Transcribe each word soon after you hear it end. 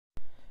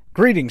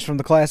Greetings from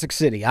the Classic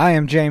City. I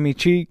am Jamie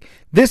Cheek.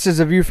 This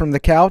is A View from the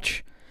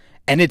Couch,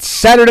 and it's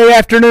Saturday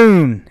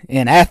afternoon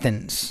in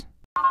Athens.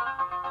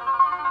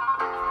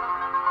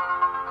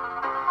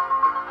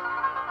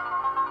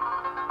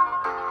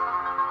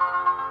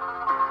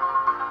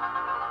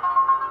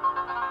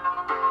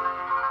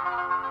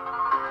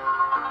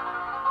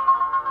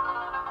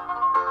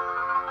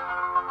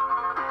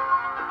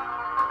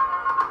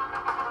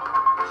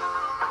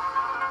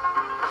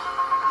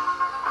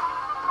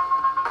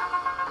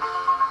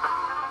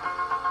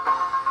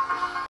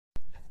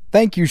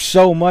 Thank you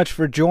so much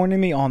for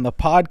joining me on the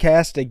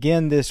podcast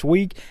again this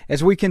week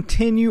as we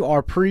continue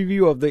our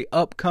preview of the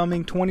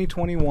upcoming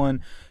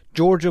 2021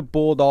 Georgia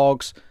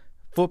Bulldogs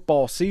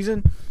football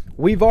season.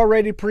 We've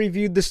already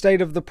previewed the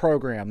state of the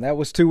program. That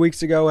was 2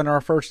 weeks ago in our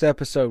first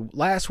episode.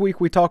 Last week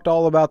we talked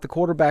all about the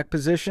quarterback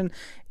position,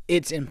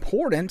 its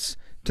importance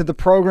to the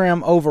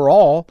program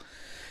overall,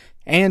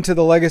 and to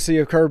the legacy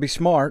of Kirby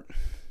Smart.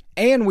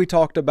 And we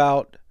talked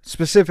about,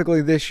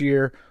 specifically this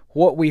year,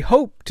 what we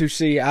hope to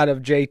see out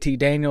of JT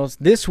Daniels.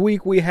 This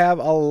week we have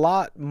a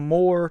lot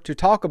more to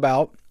talk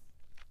about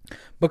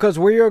because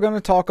we are going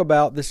to talk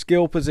about the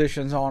skill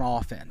positions on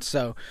offense.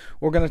 So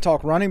we're going to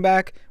talk running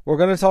back, we're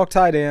going to talk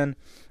tight end,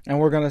 and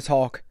we're going to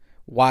talk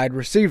wide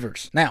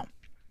receivers. Now,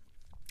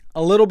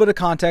 a little bit of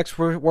context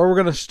where we're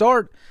going to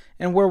start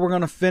and where we're going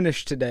to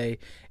finish today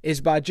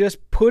is by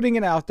just putting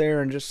it out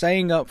there and just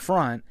saying up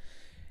front,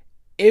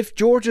 if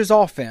Georgia's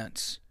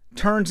offense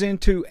turns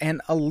into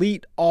an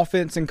elite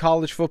offense in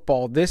college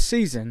football this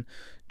season,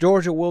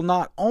 Georgia will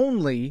not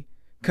only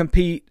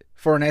compete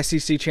for an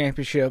SEC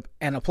championship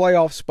and a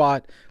playoff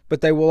spot, but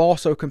they will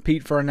also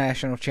compete for a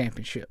national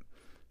championship.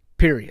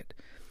 Period.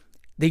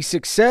 The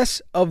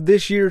success of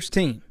this year's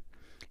team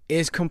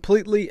is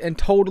completely and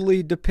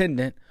totally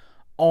dependent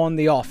on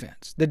the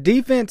offense. The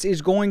defense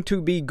is going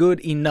to be good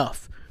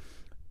enough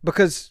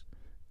because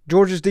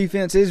Georgia's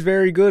defense is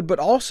very good, but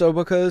also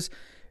because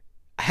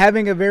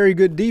having a very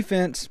good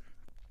defense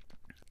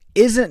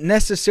isn't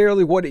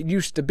necessarily what it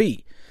used to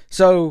be.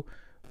 So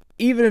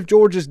even if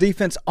Georgia's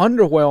defense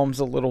underwhelms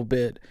a little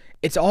bit,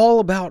 it's all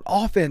about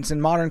offense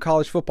in modern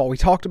college football. We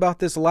talked about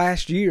this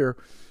last year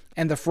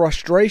and the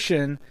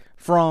frustration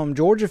from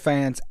Georgia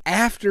fans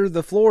after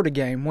the Florida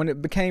game when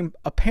it became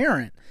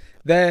apparent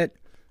that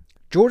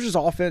Georgia's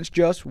offense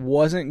just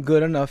wasn't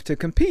good enough to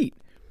compete.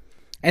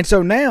 And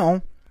so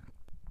now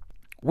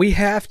we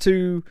have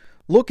to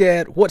look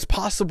at what's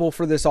possible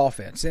for this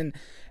offense. And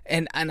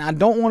I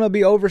don't want to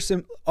be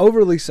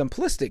overly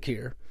simplistic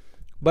here,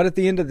 but at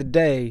the end of the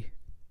day,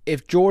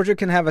 if Georgia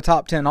can have a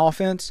top 10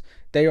 offense,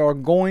 they are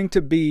going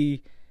to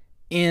be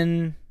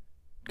in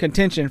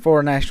contention for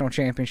a national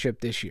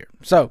championship this year.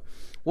 So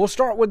we'll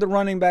start with the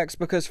running backs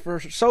because for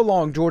so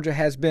long, Georgia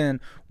has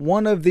been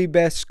one of the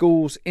best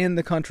schools in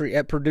the country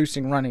at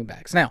producing running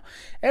backs. Now,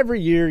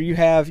 every year you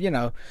have,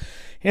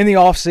 in the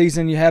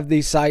offseason, you have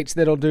these sites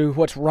that'll do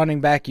what's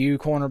running back you,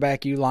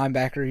 cornerback you,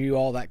 linebacker you,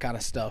 all that kind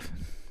of stuff.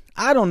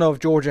 I don't know if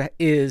Georgia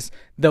is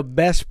the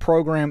best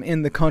program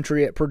in the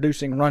country at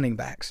producing running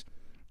backs,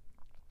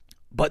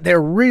 but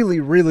they're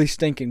really, really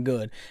stinking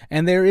good.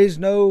 And there is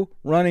no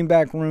running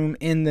back room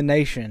in the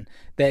nation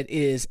that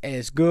is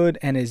as good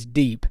and as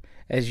deep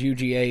as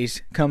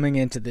UGA's coming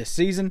into this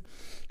season.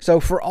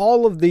 So for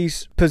all of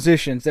these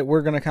positions that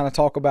we're going to kind of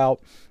talk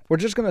about, we're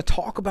just going to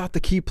talk about the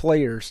key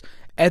players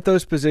at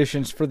those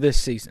positions for this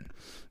season.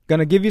 Going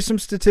to give you some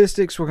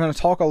statistics. We're going to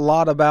talk a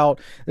lot about,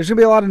 there's going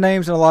to be a lot of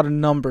names and a lot of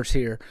numbers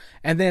here.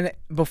 And then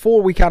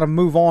before we kind of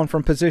move on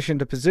from position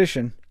to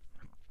position,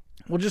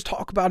 we'll just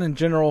talk about in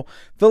general,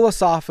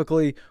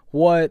 philosophically,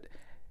 what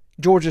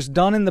Georgia's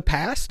done in the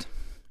past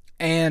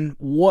and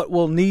what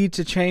will need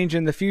to change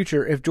in the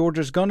future if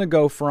Georgia's going to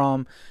go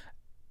from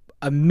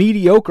a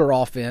mediocre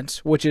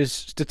offense, which is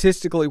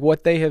statistically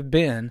what they have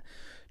been,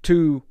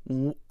 to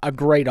a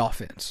great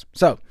offense.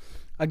 So,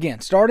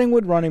 again, starting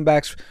with running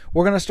backs,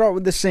 we're going to start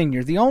with the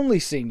senior, the only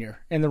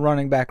senior in the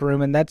running back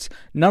room, and that's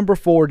number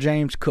 4,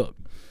 James Cook.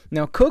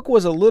 Now, Cook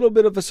was a little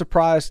bit of a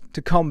surprise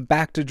to come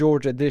back to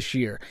Georgia this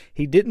year.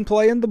 He didn't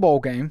play in the bowl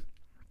game,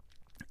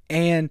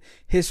 and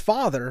his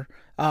father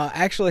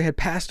actually had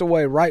passed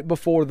away right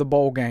before the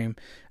bowl game,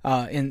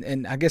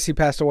 and I guess he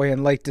passed away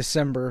in late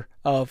December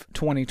of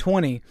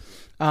 2020.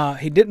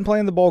 He didn't play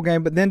in the bowl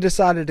game, but then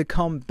decided to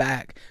come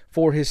back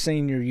for his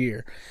senior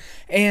year.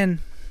 And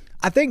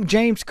I think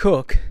James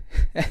Cook,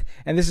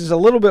 and this is a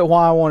little bit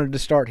why I wanted to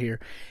start here,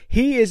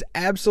 he is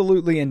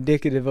absolutely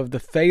indicative of the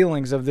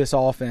failings of this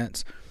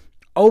offense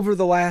over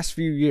the last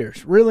few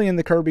years, really in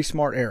the Kirby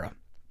Smart era.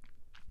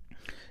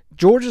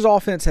 Georgia's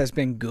offense has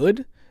been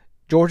good.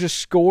 Georgia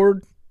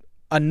scored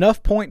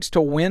enough points to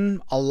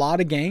win a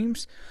lot of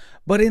games,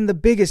 but in the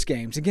biggest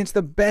games, against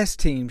the best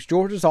teams,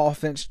 Georgia's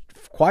offense,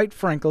 quite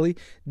frankly,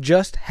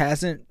 just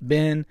hasn't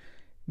been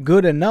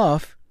good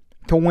enough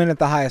to win at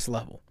the highest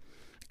level.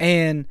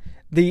 And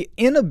the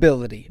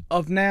inability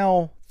of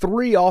now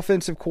 3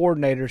 offensive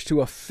coordinators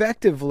to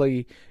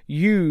effectively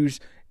use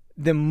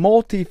the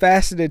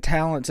multifaceted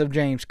talents of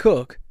James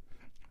Cook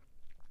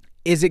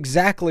is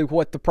exactly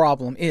what the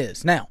problem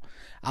is. Now,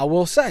 I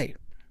will say,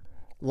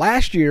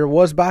 last year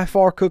was by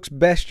far Cook's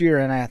best year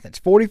in Athens.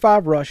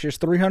 45 rushes,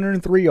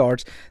 303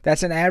 yards.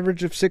 That's an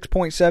average of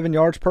 6.7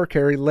 yards per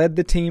carry. Led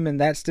the team in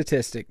that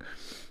statistic.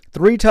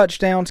 3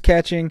 touchdowns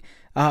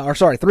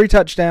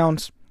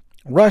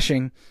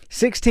rushing,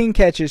 16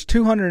 catches,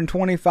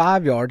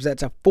 225 yards.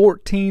 That's a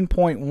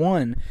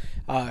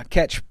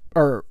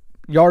 14.1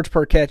 yards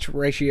per catch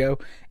ratio,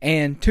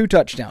 and 2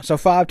 touchdowns. So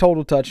 5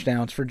 total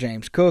touchdowns for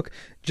James Cook.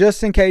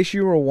 Just in case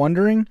you were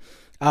wondering,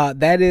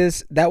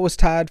 that was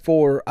tied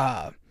for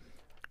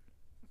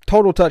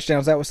total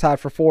touchdowns. That was tied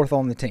for 4th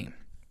on the team.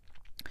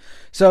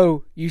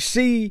 So you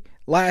see,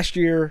 last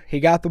year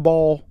he got the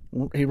ball.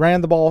 He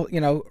ran the ball,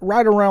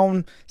 right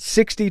around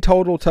 60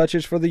 total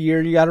touches for the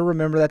year. You got to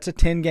remember that's a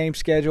 10-game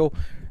schedule,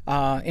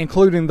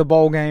 including the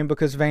bowl game,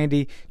 because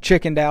Vandy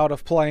chickened out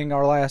of playing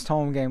our last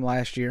home game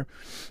last year.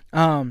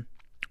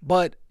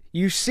 But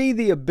you see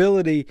the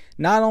ability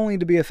not only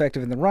to be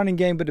effective in the running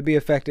game, but to be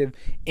effective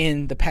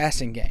in the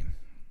passing game.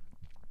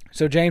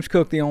 So James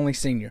Cook, the only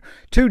senior.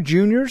 2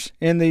 juniors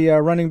in the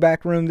running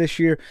back room this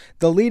year.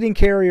 The leading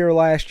carrier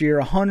last year,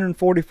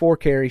 144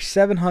 carries,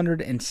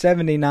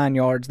 779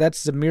 yards.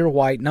 That's Zamir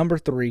White, number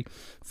 3,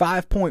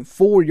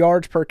 5.4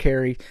 yards per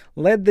carry.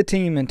 Led the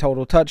team in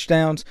total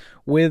touchdowns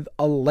with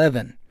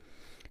 11.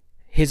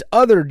 His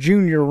other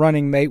junior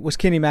running mate was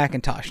Kenny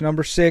McIntosh,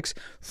 number 6,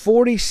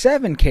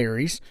 47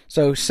 carries,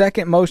 so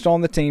second most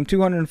on the team,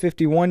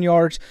 251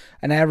 yards,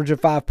 an average of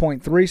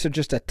 5.3, so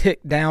just a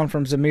tick down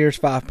from Zamir's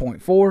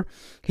 5.4.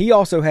 He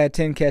also had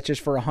 10 catches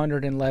for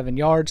 111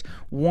 yards,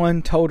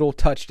 1 total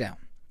touchdown.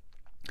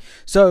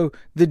 So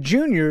the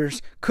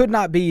juniors could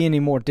not be any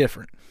more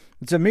different.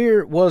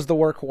 Zamir was the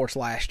workhorse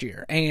last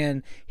year,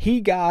 and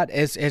he got,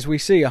 as we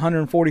see,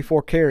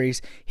 144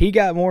 carries. He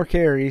got more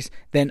carries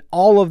than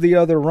all of the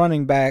other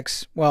running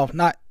backs, well,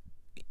 not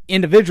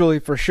individually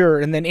for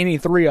sure, and then any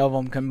 3 of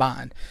them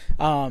combined.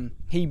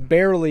 He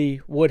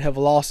barely would have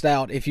lost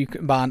out if you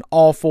combined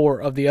all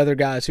 4 of the other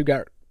guys who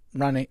got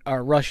running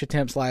or rush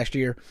attempts last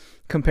year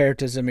compared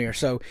to Zamir.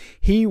 So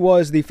he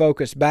was the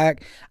focus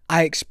back.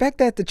 I expect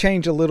that to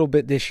change a little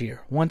bit this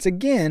year. Once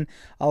again,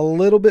 a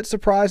little bit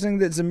surprising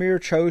that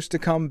Zamir chose to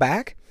come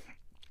back.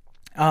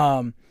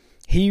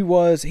 He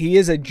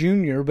is a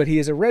junior, but he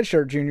is a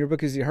redshirt junior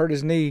because he hurt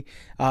his knee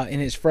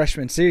in his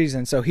freshman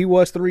season. So he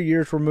was 3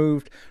 years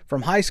removed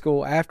from high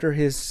school after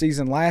his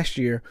season last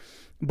year.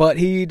 But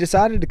he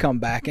decided to come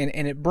back, and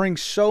it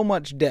brings so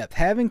much depth.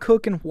 Having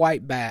Cook and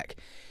White back,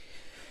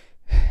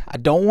 I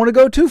don't want to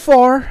go too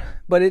far,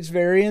 but it's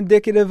very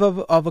indicative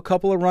of a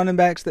couple of running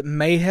backs that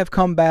may have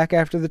come back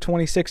after the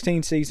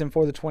 2016 season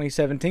for the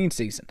 2017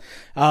 season.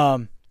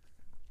 I'm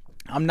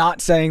not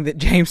saying that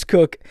James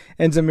Cook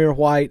and Zamir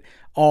White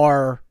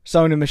are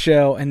Sony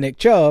Michel and Nick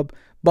Chubb,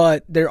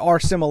 but there are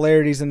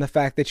similarities in the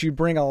fact that you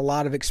bring a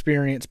lot of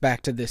experience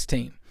back to this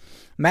team.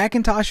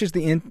 McIntosh is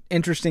the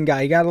interesting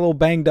guy. He got a little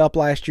banged up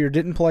last year,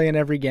 didn't play in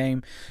every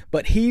game,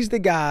 but he's the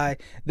guy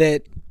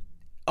that,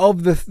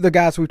 of the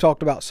guys we've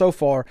talked about so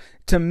far,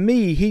 to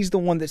me, he's the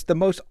one that's the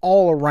most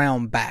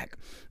all-around back.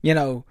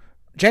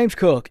 James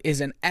Cook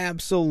is an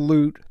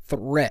absolute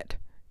threat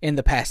in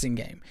the passing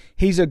game.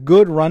 He's a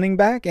good running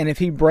back, and if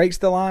he breaks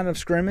the line of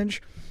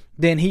scrimmage,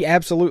 then he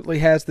absolutely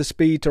has the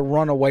speed to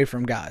run away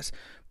from guys.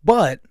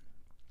 But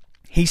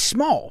he's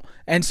small,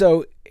 and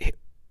so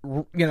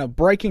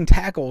breaking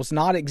tackles,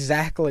 not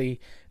exactly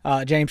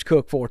James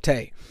Cook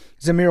forte.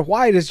 Zamir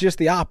White is just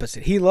the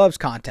opposite. He loves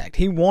contact.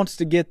 He wants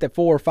to get the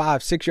 4 or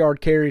 5, 6 yard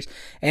carries,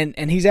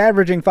 and he's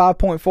averaging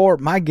 5.4.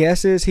 My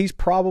guess is he's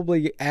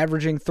probably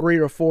averaging 3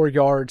 or 4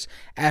 yards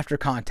after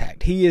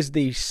contact. He is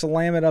the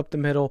slam it up the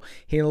middle.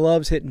 He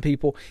loves hitting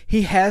people.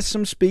 He has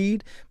some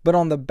speed, but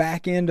on the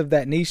back end of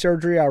that knee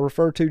surgery I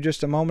referred to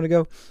just a moment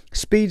ago,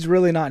 speed's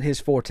really not his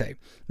forte.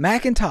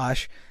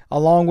 McIntosh,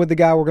 along with the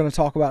guy we're going to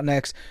talk about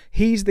next,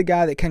 he's the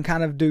guy that can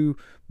kind of do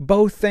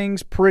both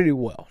things pretty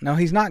well. Now,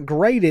 he's not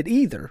great at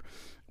either,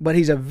 but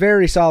he's a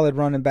very solid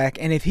running back,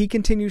 and if he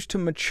continues to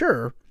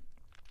mature,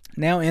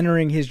 now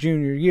entering his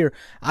junior year,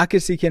 I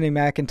could see Kenny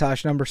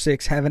McIntosh, number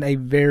 6, having a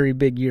very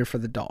big year for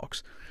the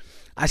Dawgs.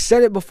 I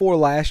said it before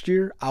last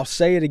year. I'll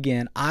say it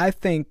again. I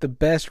think the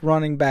best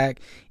running back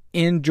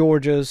in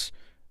Georgia's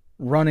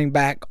running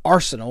back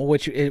arsenal,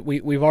 which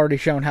we've already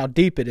shown how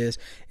deep it is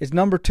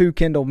number 2,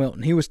 Kendall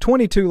Milton. He was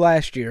 22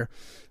 last year,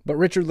 but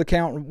Richard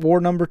LeCount wore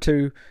number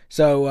 2,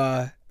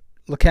 so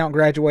LeCount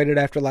graduated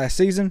after last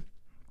season.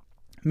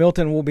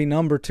 Milton will be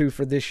number 2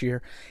 for this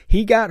year.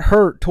 He got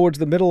hurt towards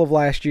the middle of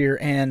last year,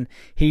 and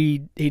he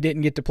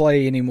didn't get to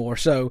play anymore.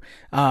 So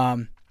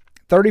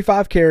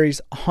 35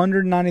 carries,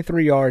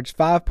 193 yards,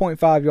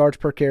 5.5 yards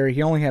per carry.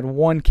 He only had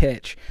 1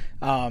 catch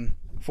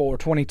for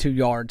 22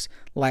 yards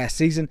last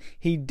season.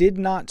 He did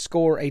not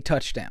score a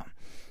touchdown.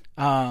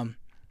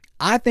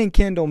 I think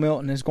Kendall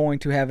Milton is going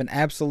to have an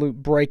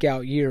absolute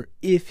breakout year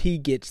if he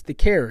gets the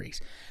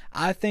carries.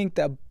 I think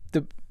that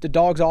the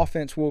Dawgs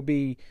offense will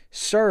be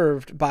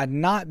served by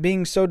not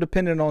being so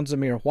dependent on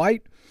Zamir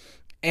White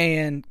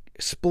and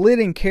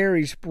splitting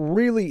carries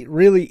really,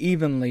 really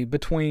evenly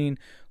between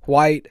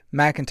White,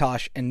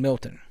 McIntosh, and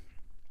Milton.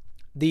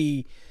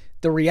 The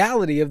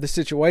reality of the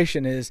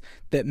situation is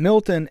that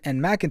Milton and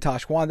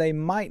McIntosh, while they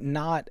might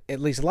not, at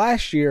least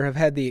last year, have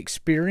had the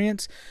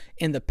experience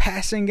in the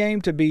passing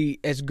game to be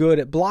as good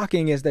at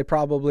blocking as they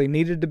probably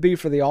needed to be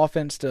for the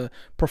offense to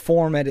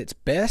perform at its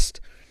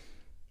best,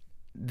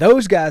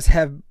 those guys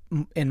have,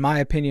 in my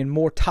opinion,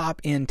 more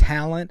top-end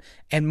talent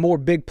and more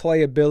big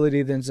play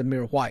ability than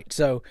Zamir White.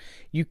 So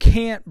you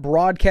can't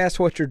broadcast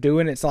what you're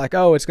doing. It's like,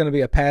 oh, it's going to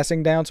be a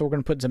passing down, so we're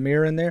going to put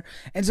Zamir in there.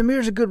 And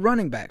Zamir's a good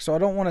running back, so I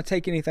don't want to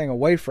take anything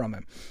away from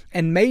him.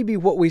 And maybe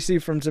what we see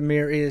from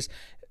Zamir is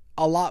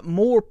a lot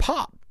more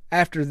pop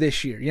after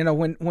this year. You know,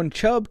 when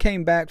Chubb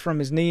came back from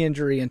his knee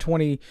injury in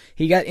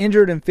he got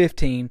injured in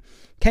 15,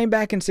 came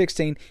back in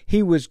 16,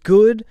 he was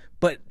good,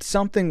 but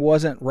something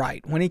wasn't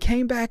right. When he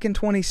came back in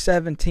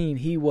 2017,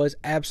 he was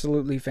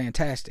absolutely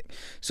fantastic.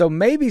 So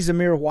maybe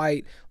Zamir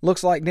White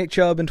looks like Nick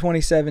Chubb in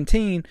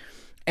 2017,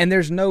 and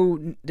there's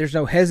no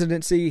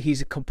hesitancy.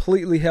 He's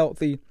completely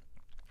healthy,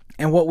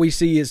 and what we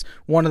see is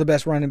one of the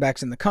best running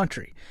backs in the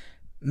country.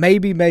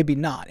 Maybe, maybe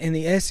not. In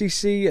the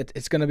SEC,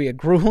 it's going to be a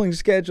grueling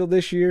schedule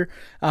this year.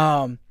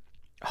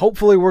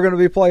 Hopefully we're going to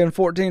be playing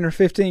 14 or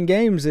 15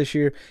 games this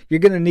year. You're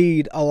going to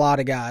need a lot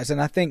of guys,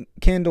 and I think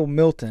Kendall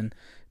Milton,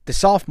 the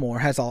sophomore,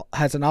 has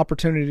an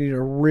opportunity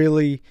to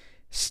really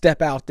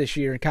step out this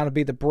year and kind of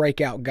be the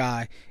breakout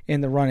guy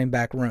in the running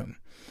back room.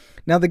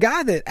 Now, the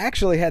guy that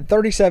actually had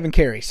 37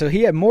 carries, so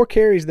he had more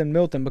carries than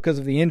Milton because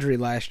of the injury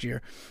last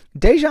year,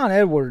 Dajon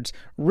Edwards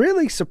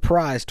really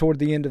surprised toward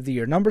the end of the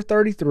year. Number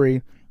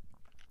 33,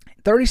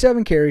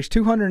 37 carries,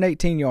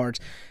 218 yards,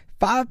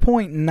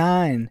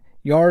 5.9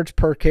 yards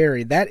per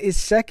carry. That is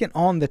second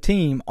on the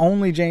team.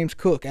 Only James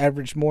Cook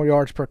averaged more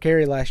yards per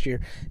carry last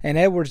year, and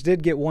Edwards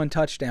did get one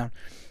touchdown.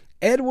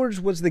 Edwards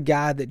was the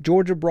guy that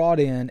Georgia brought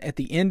in at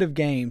the end of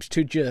games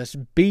to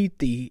just beat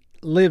the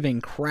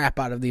living crap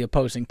out of the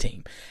opposing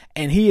team.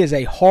 And he is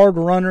a hard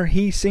runner.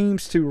 He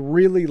seems to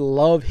really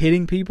love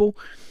hitting people,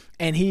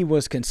 and he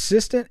was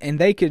consistent, and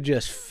they could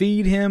just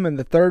feed him in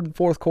the third and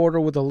fourth quarter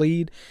with a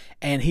lead,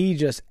 and he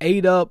just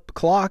ate up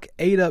clock,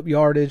 ate up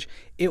yardage.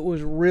 It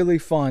was really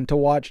fun to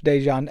watch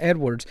Dajon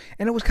Edwards,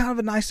 and it was kind of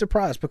a nice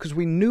surprise because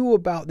we knew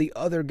about the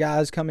other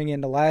guys coming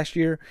into last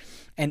year,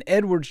 and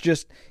Edwards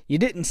just, you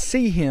didn't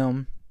see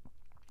him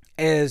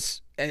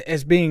as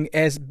being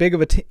as big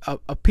of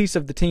a piece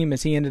of the team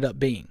as he ended up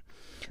being.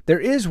 There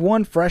is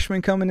one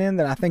freshman coming in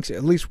that I think is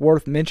at least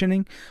worth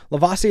mentioning.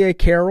 Lavassier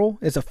Carroll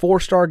is a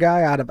 4-star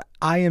guy out of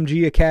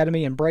IMG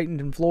Academy in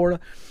Bradenton, Florida.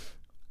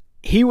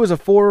 He was a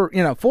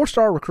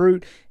 4-star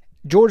recruit.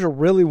 Georgia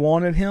really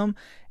wanted him.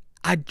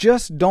 I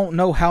just don't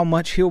know how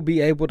much he'll be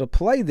able to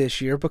play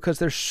this year because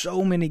there's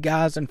so many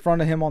guys in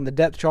front of him on the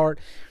depth chart.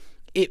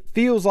 It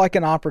feels like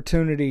an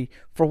opportunity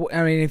for,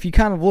 I mean, if you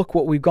kind of look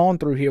what we've gone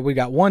through here, we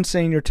got one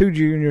senior, 2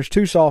 juniors,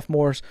 2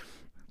 sophomores,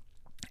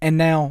 and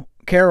now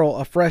Carroll,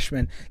 a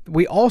freshman.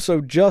 We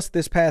also just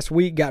this past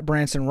week got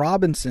Branson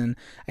Robinson,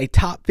 a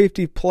top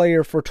 50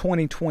 player for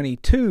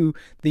 2022,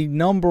 the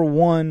number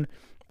one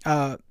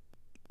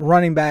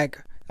running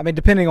back. I mean,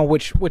 depending on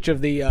which of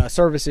the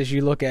services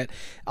you look at,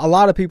 a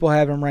lot of people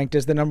have him ranked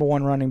as the number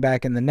one running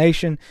back in the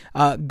nation.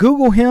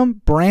 Google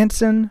him,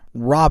 Branson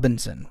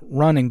Robinson,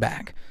 running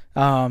back.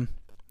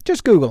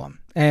 Just Google him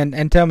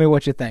and tell me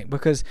what you think,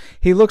 because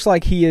he looks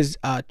like he is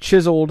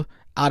chiseled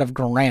out of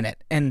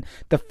granite. And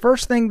the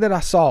first thing that I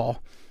saw,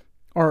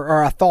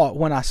 or I thought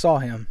when I saw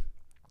him,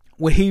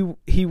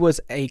 he was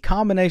a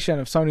combination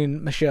of Sony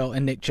Michel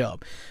and Nick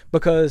Chubb,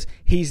 because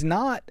he's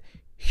not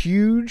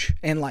huge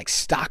and like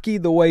stocky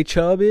the way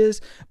Chubb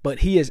is, but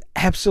he is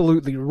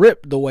absolutely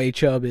ripped the way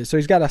Chubb is. So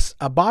he's got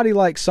a body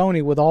like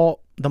Sony with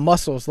all the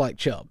muscles like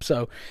Chubb.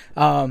 So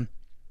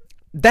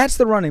that's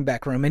the running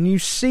back room, and you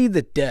see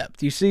the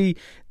depth. You see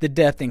the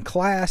depth in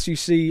class. You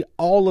see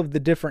all of the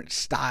different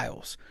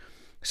styles.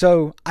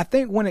 So I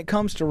think when it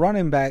comes to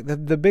running back,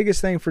 the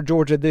biggest thing for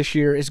Georgia this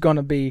year is going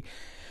to be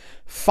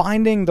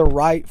finding the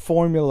right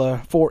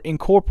formula for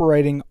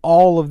incorporating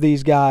all of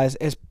these guys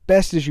as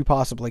best as you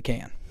possibly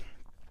can.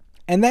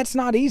 And that's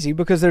not easy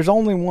because there's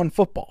only one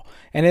football.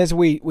 And as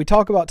we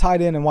talk about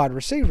tight end and wide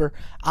receiver,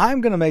 I'm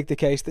going to make the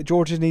case that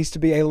Georgia needs to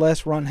be a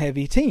less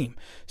run-heavy team.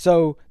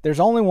 So there's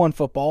only one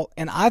football,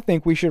 and I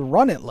think we should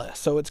run it less.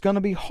 So it's going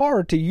to be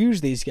hard to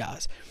use these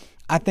guys.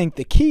 I think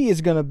the key is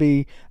going to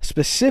be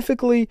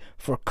specifically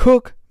for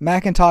Cook,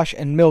 McIntosh,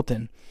 and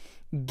Milton,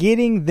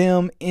 getting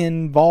them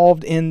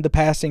involved in the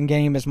passing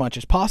game as much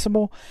as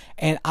possible.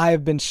 And I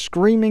have been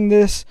screaming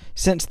this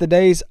since the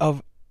days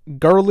of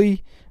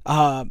Gurley.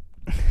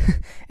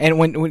 And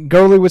when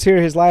Gurley was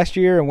here his last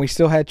year and we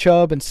still had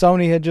Chubb and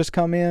Sony had just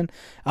come in,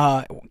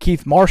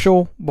 Keith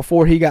Marshall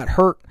before he got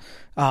hurt,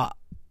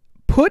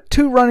 put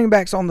 2 running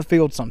backs on the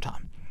field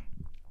sometime.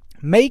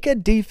 Make a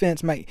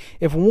defense.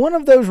 If one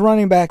of those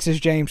running backs is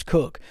James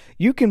Cook,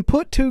 you can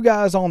put 2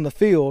 guys on the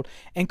field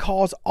and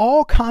cause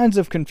all kinds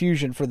of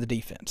confusion for the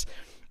defense.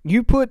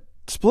 You put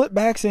split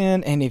backs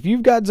in, and if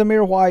you've got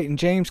Zamir White and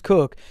James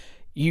Cook,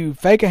 you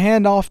fake a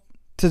handoff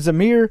to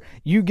Zamir,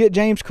 you get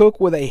James Cook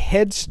with a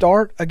head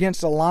start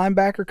against a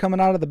linebacker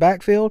coming out of the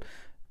backfield.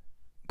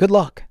 Good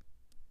luck.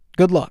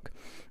 Good luck.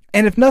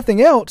 And if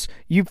nothing else,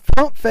 you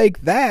pump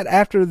fake that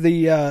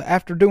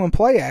after doing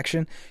play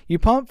action. You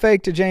pump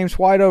fake to James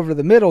White over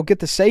the middle, get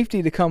the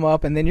safety to come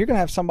up, and then you're going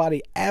to have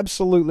somebody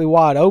absolutely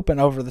wide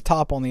open over the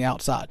top on the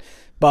outside.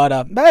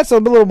 But that's a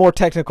little more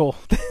technical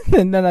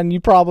than you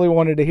probably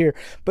wanted to hear.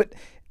 But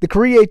the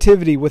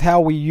creativity with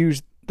how we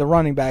use the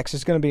running backs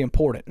is going to be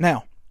important.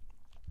 Now,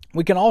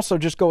 we can also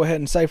just go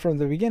ahead and say from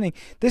the beginning,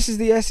 this is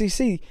the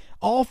SEC.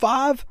 All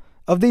 5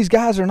 of these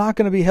guys are not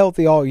going to be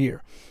healthy all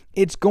year.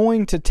 It's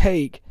going to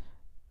take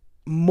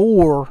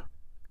more.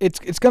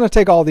 It's going to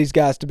take all these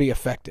guys to be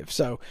effective.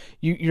 So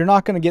you're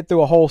not going to get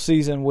through a whole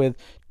season with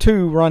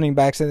 2 running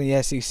backs in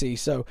the SEC.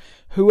 So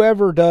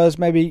whoever does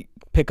maybe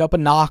pick up a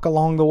knock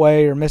along the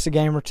way or miss a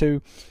game or 2,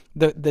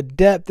 the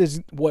depth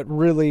is what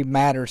really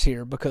matters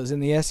here, because in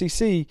the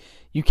SEC,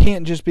 you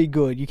can't just be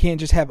good. You can't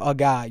just have a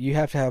guy. You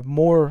have to have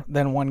more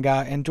than one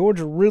guy. And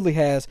Georgia really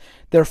has.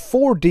 They're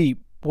 4 deep,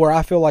 where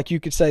I feel like you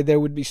could say there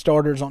would be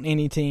starters on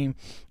any team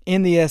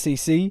in the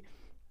SEC,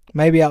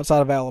 maybe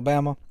outside of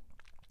Alabama.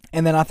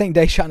 And then I think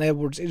Deshaun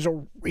Edwards is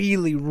a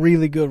really,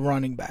 really good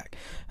running back.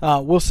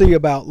 We'll see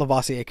about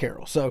Lavassier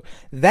Carroll. So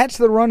that's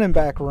the running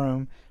back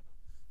room.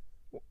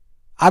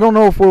 I don't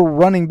know if we're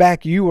running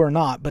back you or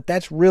not, but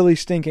that's really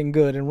stinking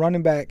good. And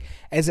running back,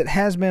 as it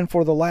has been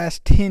for the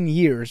last 10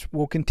 years,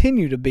 will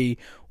continue to be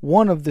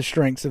one of the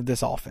strengths of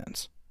this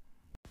offense.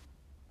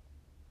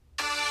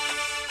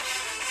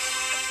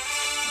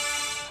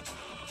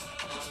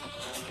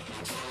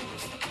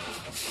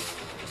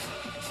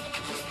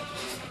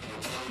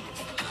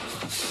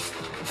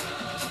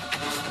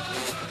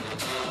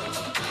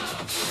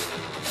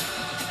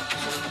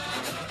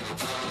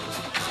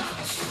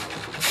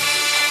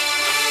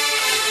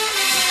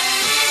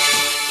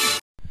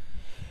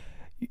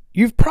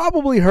 You've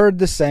probably heard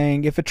the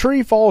saying, if a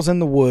tree falls in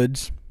the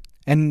woods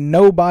and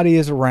nobody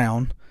is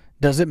around,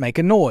 does it make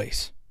a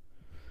noise?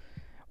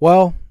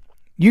 Well,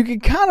 you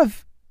could kind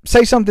of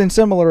say something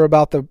similar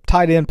about the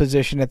tight end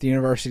position at the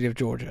University of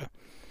Georgia.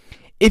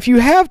 If you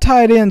have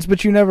tight ends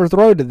but you never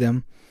throw to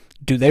them,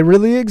 do they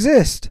really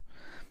exist?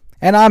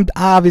 And I'm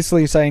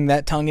obviously saying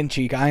that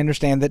tongue-in-cheek. I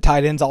understand that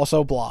tight ends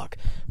also block.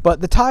 But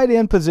the tight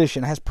end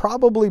position has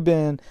probably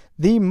been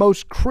the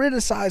most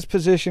criticized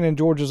position in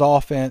Georgia's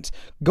offense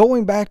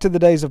going back to the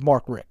days of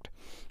Mark Richt.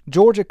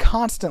 Georgia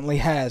constantly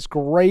has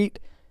great,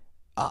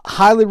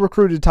 highly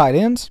recruited tight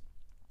ends,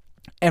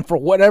 and for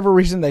whatever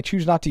reason, they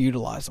choose not to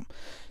utilize them.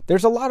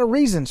 There's a lot of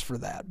reasons for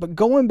that. But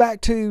going back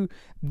to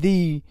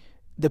the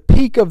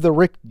peak of the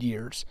Richt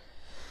years,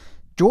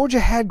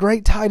 Georgia had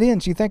great tight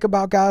ends. You think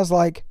about guys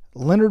like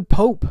Leonard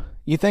Pope.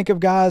 You think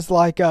of guys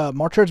like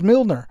Martrez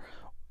Milner.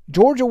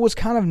 Georgia was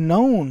kind of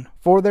known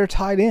for their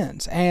tight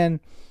ends.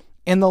 And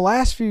in the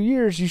last few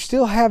years, you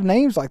still have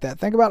names like that.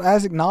 Think about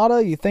Isaac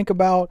Nada. You think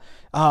about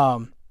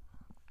the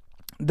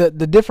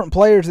different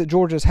players that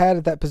Georgia's had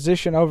at that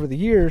position over the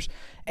years.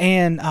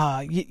 And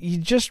you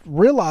just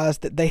realize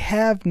that they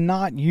have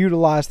not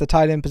utilized the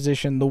tight end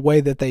position the way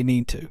that they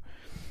need to.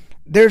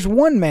 There's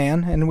one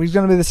man, and he's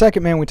going to be the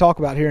second man we talk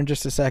about here in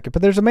just a second,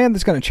 but there's a man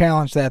that's going to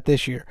challenge that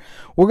this year.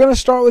 We're going to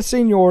start with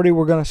seniority.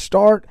 We're going to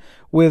start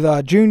with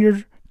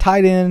junior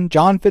tight end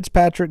John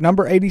Fitzpatrick,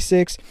 number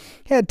 86.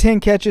 He had 10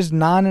 catches,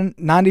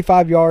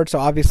 95 yards, so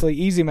obviously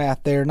easy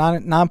math there,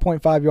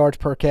 9.5 yards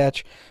per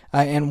catch,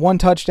 and 1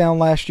 touchdown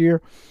last year.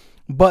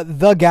 But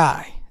the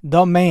guy,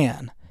 the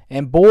man,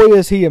 and boy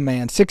is he a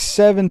man,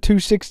 6'7",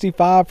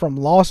 265 from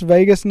Las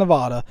Vegas,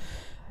 Nevada,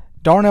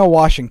 Darnell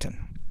Washington.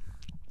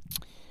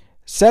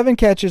 7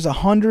 catches,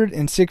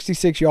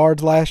 166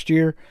 yards last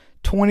year,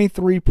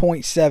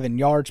 23.7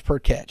 yards per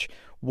catch.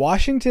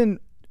 Washington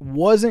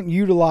wasn't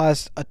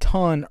utilized a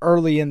ton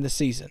early in the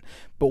season,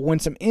 but when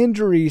some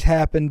injuries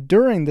happened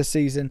during the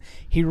season,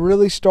 he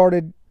really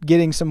started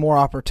getting some more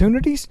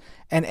opportunities,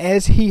 and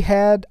as he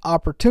had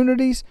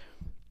opportunities,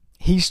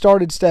 he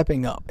started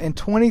stepping up. And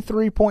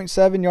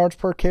 23.7 yards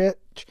per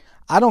catch,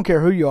 I don't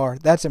care who you are,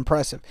 that's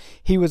impressive.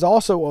 He was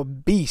also a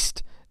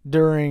beast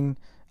during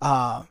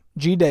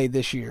G-Day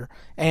this year,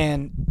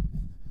 and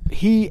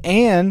he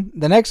and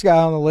the next guy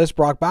on the list,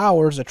 Brock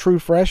Bowers, a true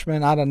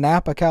freshman out of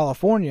Napa,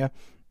 California,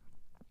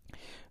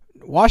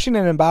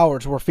 Washington and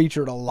Bowers were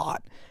featured a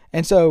lot.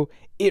 And so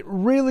it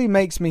really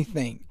makes me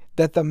think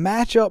that the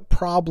matchup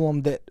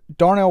problem that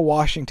Darnell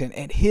Washington,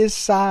 at his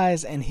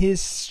size and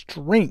his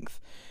strength,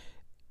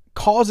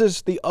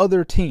 causes the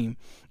other team,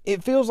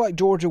 it feels like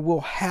Georgia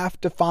will have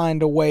to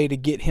find a way to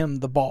get him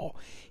the ball.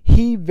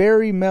 He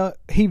very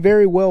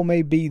well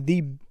may be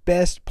the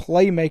best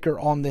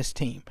playmaker on this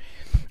team.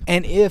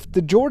 And if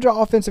the Georgia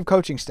offensive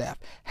coaching staff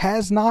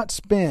has not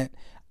spent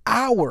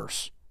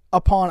hours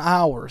upon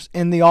hours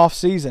in the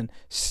offseason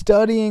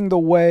studying the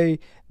way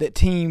that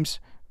teams,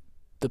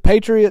 the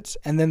Patriots,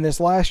 and then this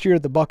last year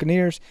the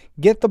Buccaneers,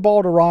 get the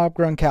ball to Rob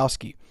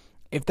Gronkowski,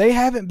 if they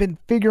haven't been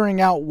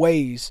figuring out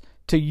ways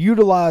to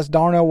utilize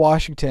Darnell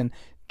Washington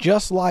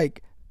just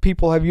like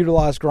people have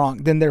utilized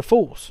Gronk, then they're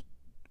fools.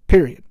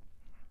 Period.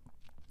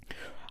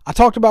 I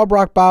talked about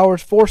Brock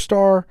Bowers,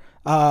 4-star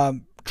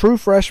true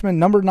freshman,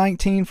 number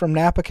 19 from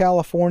Napa,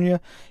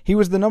 California. He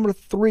was the number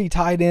 3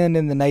 tight end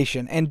in the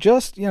nation. And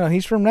just,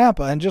 he's from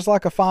Napa, and just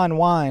like a fine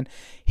wine,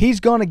 he's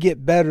going to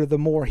get better the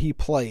more he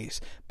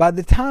plays. By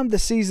the time the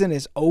season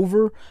is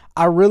over,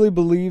 I really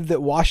believe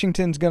that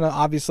Washington's going to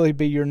obviously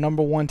be your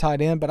number 1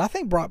 tight end, but I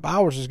think Brock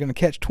Bowers is going to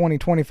catch 20,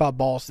 25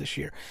 balls this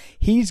year.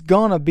 He's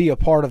going to be a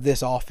part of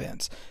this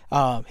offense.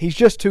 He's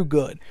just too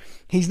good.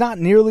 He's not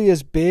nearly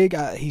as big.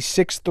 He's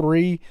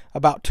 6'3",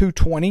 about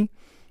 220,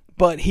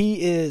 but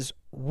he is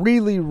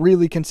really,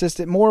 really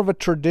consistent, more of a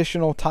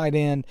traditional tight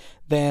end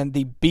than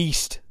the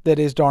beast that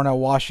is Darnell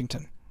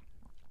Washington.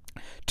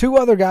 2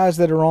 other guys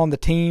that are on the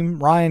team,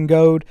 Ryan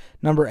Goad,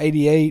 number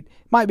 88,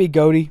 might be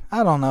Goody,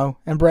 I don't know,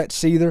 and Brett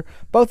Seether.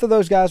 Both of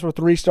those guys were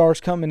 3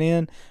 stars coming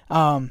in.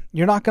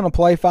 You're not going to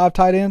play 5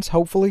 tight ends,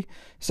 hopefully.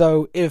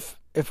 So if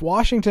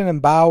Washington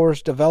and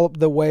Bowers develop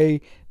the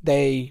way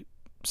they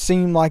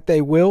seem like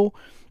they will,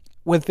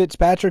 with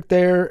Fitzpatrick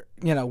there,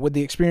 with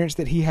the experience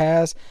that he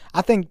has,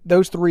 I think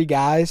those 3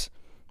 guys,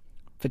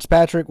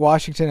 Fitzpatrick,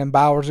 Washington, and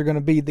Bowers, are going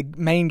to be the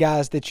main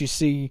guys that you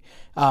see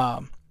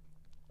at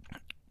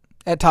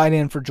tight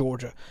end for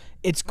Georgia.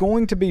 It's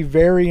going to be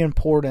very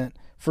important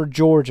for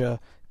Georgia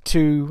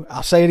to,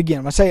 I'll say it again,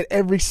 I'm going to say it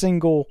every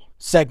single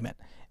segment,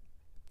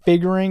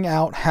 figuring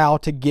out how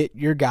to get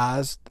your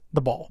guys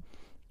the ball.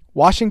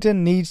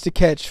 Washington needs to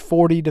catch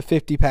 40 to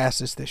 50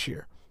 passes this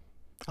year.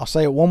 I'll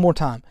say it one more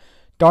time.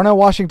 Darnell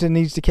Washington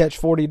needs to catch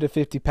 40 to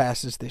 50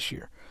 passes this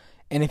year.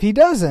 And if he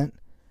doesn't,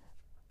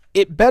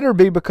 it better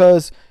be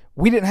because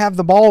we didn't have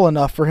the ball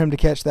enough for him to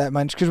catch that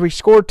much, because we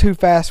scored too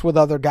fast with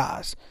other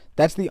guys.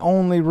 That's the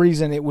only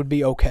reason it would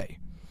be okay.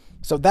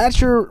 So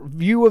that's your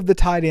view of the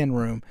tight end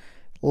room,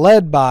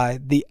 led by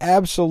the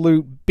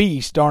absolute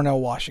beast, Darnell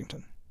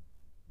Washington.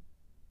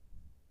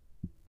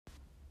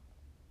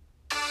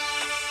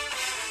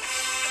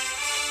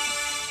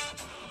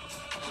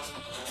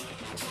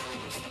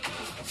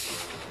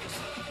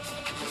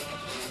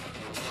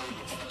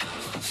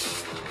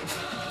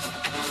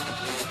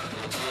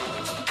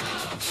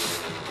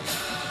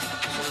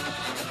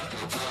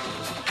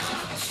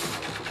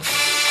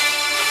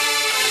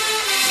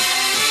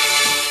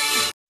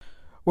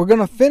 We're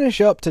going to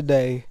finish up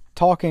today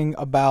talking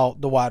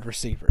about the wide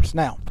receivers.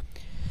 Now,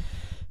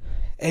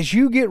 as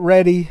you get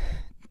ready,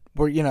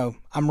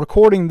 I'm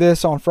recording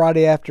this on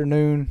Friday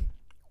afternoon.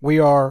 We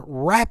are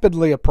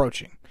rapidly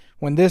approaching.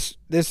 When this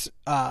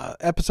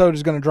episode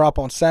is going to drop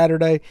on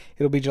Saturday,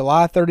 it'll be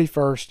July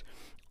 31st.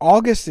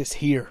 August is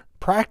here.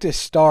 Practice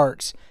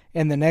starts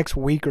in the next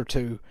week or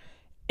 2.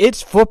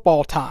 It's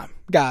football time,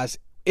 guys.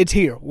 It's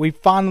here. We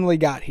finally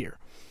got here.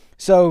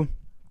 So,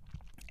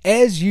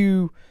 as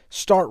you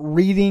start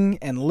reading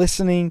and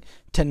listening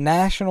to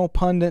national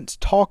pundits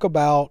talk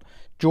about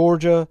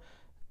Georgia,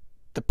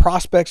 the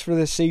prospects for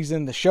this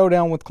season, the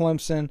showdown with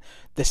Clemson,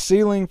 the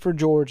ceiling for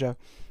Georgia,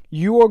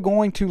 you are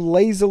going to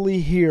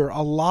lazily hear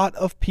a lot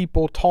of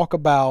people talk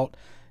about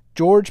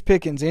George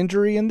Pickens'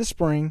 injury in the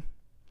spring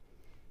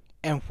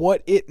and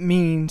what it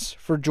means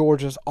for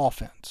Georgia's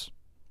offense.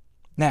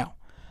 Now,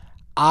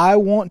 I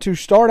want to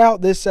start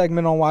out this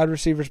segment on wide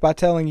receivers by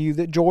telling you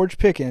that George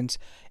Pickens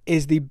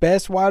is the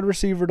best wide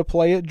receiver to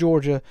play at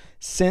Georgia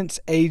since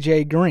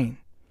A.J. Green.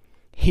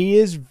 He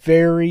is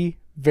very,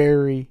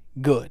 very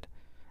good.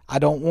 I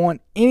don't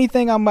want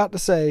anything I'm about to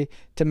say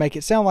to make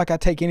it sound like I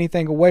take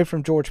anything away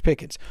from George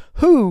Pickens,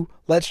 who,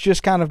 let's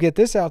just kind of get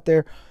this out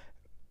there,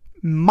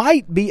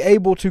 might be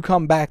able to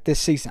come back this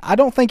season. I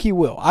don't think he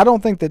will. I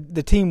don't think that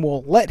the team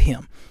will let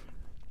him.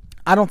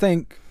 I don't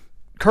think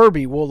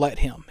Kirby will let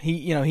him.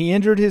 He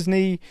injured his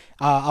knee,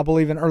 I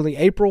believe, in early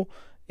April.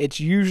 It's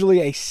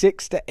usually a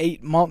 6 to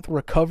 8 month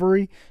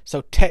recovery.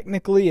 So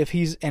technically, if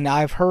he's, and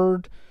I've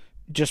heard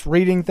just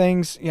reading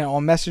things,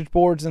 on message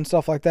boards and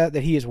stuff like that,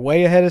 that he is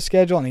way ahead of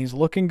schedule and he's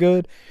looking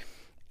good.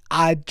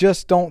 I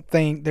just don't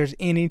think there's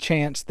any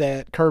chance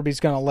that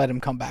Kirby's going to let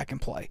him come back and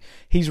play.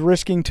 He's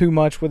risking too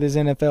much with his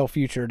NFL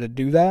future to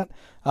do that.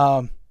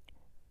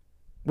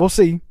 We'll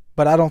see,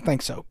 but I don't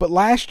think so. But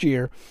last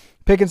year,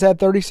 Pickens had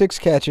 36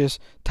 catches,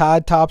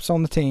 tied tops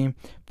on the team,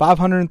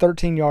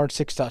 513 yards,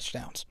 6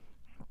 touchdowns.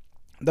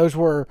 Those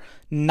were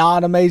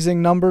not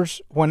amazing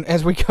numbers.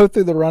 As we go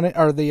through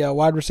the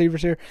wide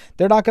receivers here,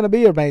 they're not going to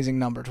be amazing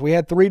numbers. We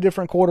had 3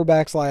 different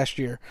quarterbacks last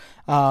year.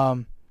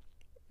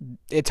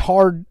 It's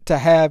hard to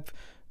have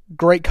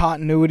great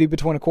continuity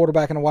between a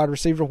quarterback and a wide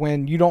receiver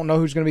when you don't know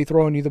who's going to be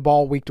throwing you the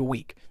ball week to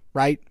week,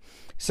 right?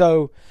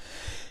 So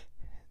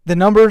the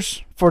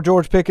numbers for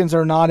George Pickens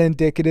are not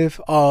indicative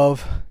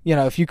of,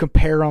 if you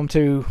compare them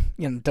to,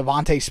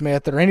 Devontae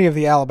Smith or any of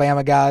the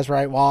Alabama guys,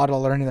 right,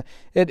 Waddle or anything.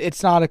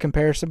 It's not a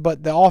comparison,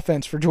 but the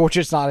offense for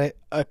Georgia is not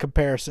a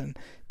comparison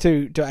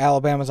to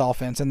Alabama's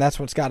offense, and that's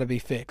what's got to be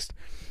fixed.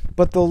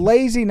 But the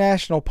lazy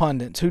national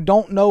pundits who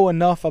don't know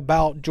enough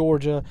about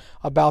Georgia,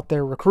 about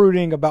their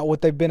recruiting, about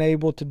what they've been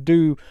able to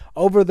do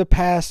over the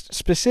past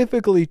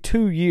specifically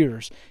 2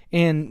 years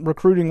in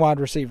recruiting wide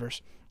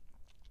receivers,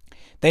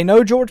 they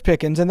know George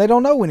Pickens, and they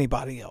don't know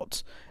anybody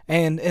else.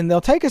 And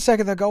they'll take a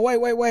second. They'll go,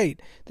 wait.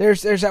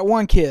 There's that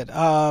one kid.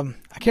 I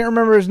can't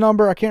remember his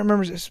number. I can't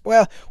remember his.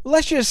 Well,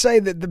 let's just say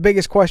that the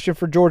biggest question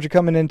for Georgia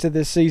coming into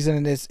this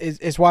season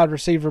is wide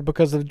receiver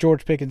because of the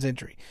George Pickens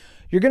injury.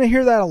 You're going to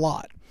hear that a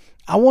lot.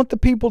 I want the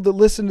people that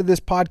listen to this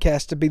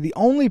podcast to be the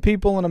only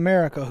people in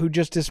America who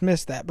just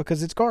dismiss that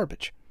because it's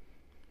garbage.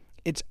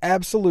 It's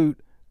absolute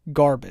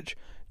garbage.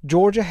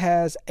 Georgia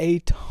has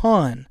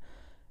an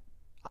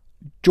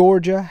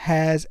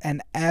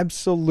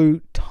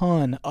absolute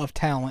ton of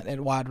talent at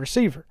wide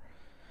receiver.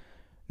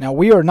 Now,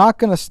 we are not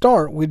going to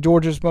start with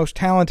Georgia's most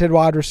talented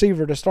wide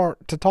receiver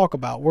to talk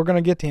about. We're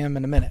going to get to him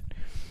in a minute.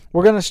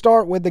 We're going to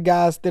start with the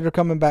guys that are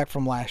coming back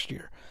from last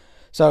year.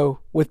 So,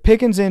 with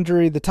Pickens'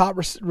 injury, the top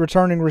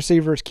returning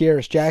receiver is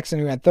Kearis Jackson,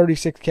 who had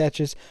 36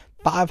 catches,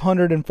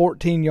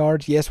 514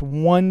 yards. Yes,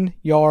 1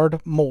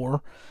 yard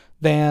more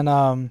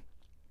than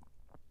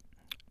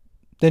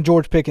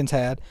George Pickens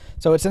had.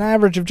 So it's an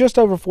average of just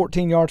over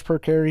 14 yards per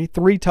carry,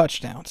 3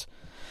 touchdowns.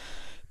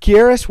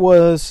 Kearis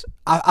was,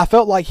 I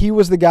felt like he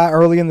was the guy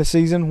early in the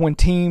season when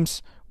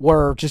teams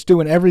were just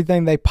doing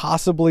everything they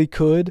possibly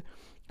could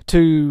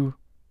to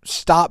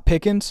stop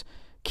Pickens.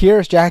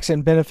 Kearis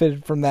Jackson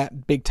benefited from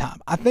that big time.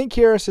 I think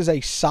Kearis is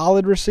a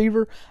solid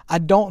receiver. I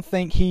don't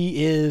think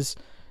he is,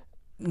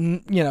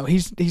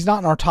 he's not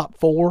in our top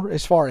 4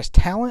 as far as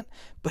talent,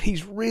 but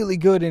he's really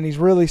good and he's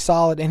really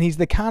solid, and he's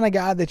the kind of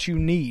guy that you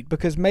need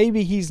because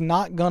maybe he's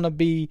not going to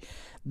be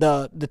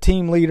the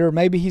team leader.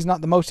 Maybe he's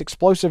not the most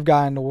explosive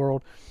guy in the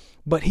world,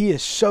 but he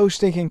is so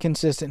stinking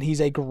consistent.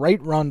 He's a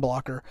great run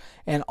blocker,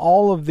 and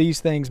all of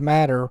these things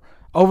matter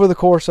over the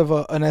course of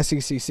an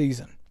SEC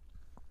season.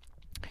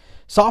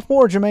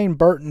 Sophomore Jermaine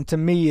Burton, to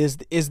me, is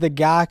the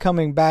guy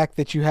coming back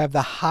that you have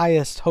the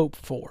highest hope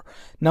for.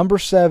 Number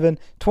 7,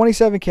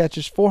 27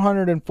 catches,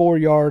 404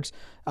 yards.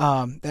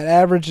 That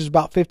average is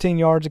about 15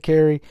 yards a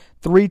carry,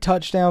 3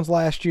 touchdowns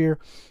last year.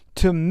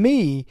 To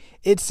me,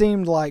 it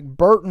seemed like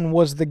Burton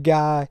was the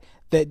guy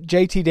that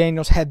JT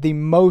Daniels had the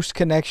most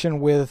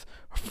connection with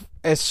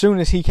as soon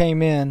as he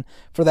came in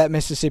for that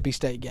Mississippi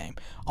State game.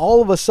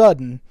 All of a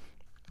sudden,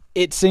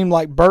 it seemed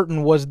like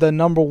Burton was the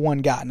number 1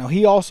 guy. Now,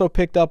 he also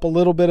picked up a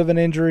little bit of an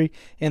injury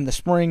in the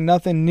spring,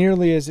 nothing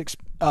nearly as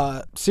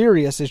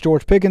serious as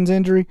George Pickens'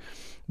 injury,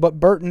 but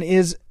Burton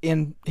is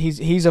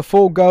he's a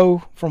full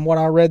go from what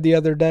I read the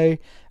other day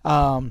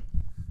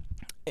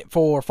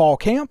for fall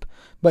camp,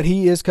 but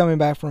he is coming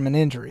back from an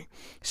injury.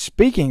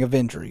 Speaking of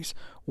injuries,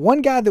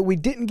 one guy that we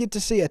didn't get to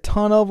see a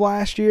ton of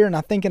last year, and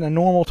I think in a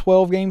normal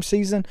 12-game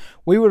season,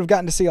 we would have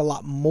gotten to see a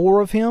lot more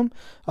of him,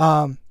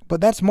 but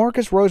that's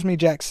Marcus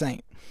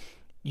Rosemy-Jacksaint.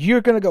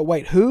 You're going to go,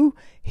 wait, who?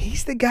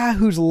 He's the guy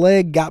whose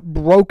leg got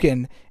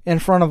broken in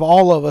front of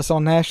all of us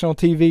on national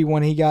TV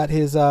when he got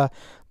his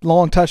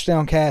long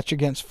touchdown catch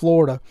against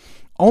Florida.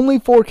 Only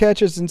 4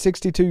 catches and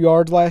 62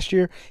 yards last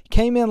year. He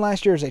came in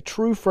last year as a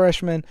true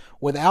freshman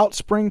without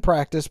spring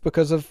practice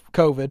because of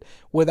COVID,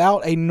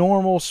 without a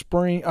normal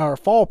spring or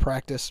fall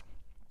practice.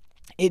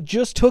 It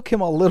just took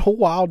him a little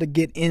while to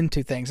get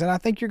into things. And I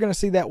think you're going to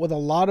see that with a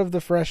lot of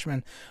the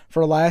freshmen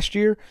for last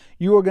year.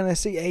 You are going to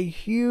see a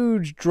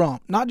huge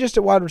jump, not just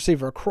at wide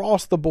receiver,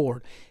 across the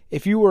board.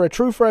 If you were a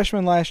true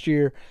freshman last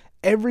year,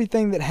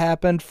 everything that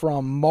happened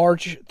from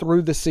March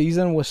through the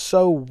season was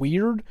so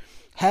weird.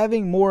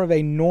 Having more of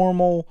a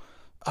normal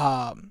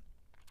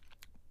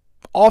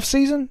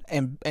off-season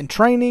and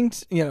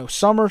trainings,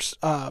 summer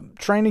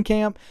training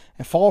camp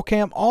and fall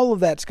camp, all of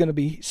that's going to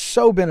be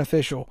so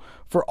beneficial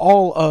for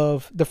all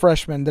of the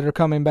freshmen that are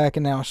coming back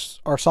and now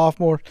are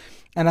sophomores.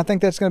 And I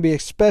think that's going to be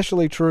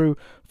especially true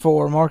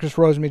for Marcus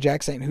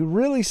Rosemy-Jacksaint, who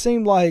really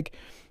seemed like,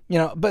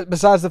 but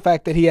besides the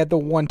fact that he had the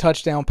 1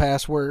 touchdown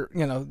pass where,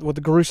 with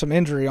the gruesome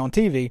injury on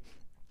TV,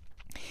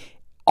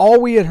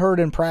 all we had heard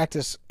in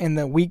practice in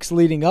the weeks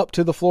leading up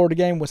to the Florida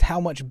game was how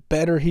much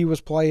better he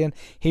was playing.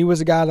 He was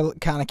a guy to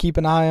kind of keep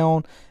an eye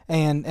on,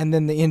 and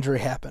then the injury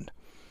happened.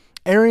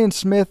 Arian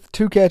Smith,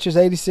 2 catches,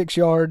 86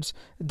 yards.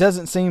 It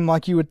doesn't seem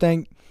like you would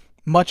think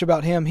much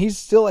about him. He's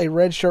still a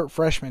redshirt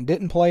freshman.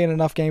 Didn't play in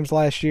enough games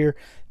last year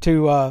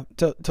to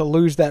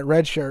lose that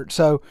red shirt.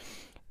 So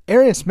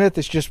Arian Smith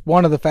is just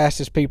one of the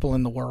fastest people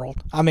in the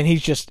world. I mean,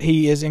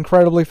 he is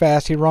incredibly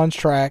fast. He runs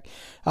track.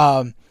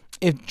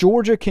 If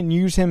Georgia can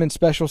use him in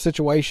special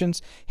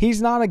situations,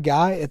 he's not a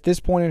guy at this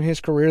point in his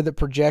career that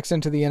projects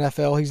into the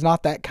NFL. He's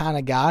not that kind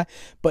of guy,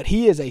 but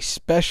he is a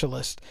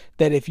specialist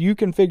that if you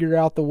can figure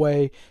out the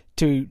way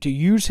to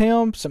use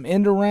him, some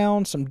end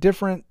around, some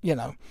different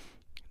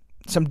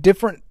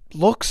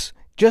looks,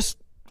 just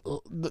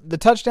the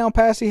touchdown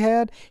pass he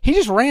had, he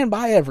just ran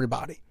by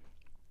everybody.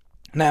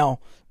 Now,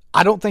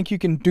 I don't think you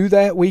can do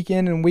that week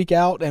in and week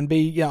out and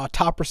be a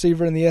top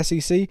receiver in the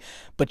SEC,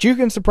 but you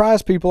can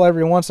surprise people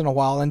every once in a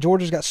while, and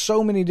Georgia's got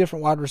so many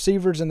different wide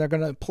receivers, and they're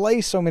going to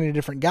play so many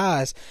different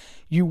guys.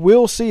 You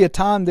will see a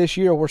time this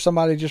year where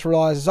somebody just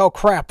realizes, oh,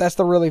 crap, that's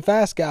the really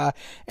fast guy,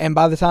 and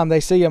by the time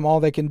they see him,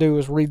 all they can do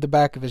is read the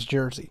back of his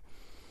jersey.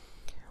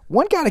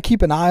 One guy to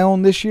keep an eye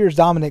on this year is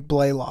Dominic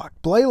Blaylock.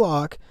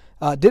 Blaylock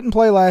didn't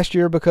play last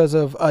year because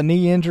of a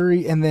knee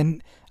injury, and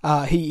then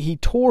He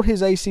tore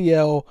his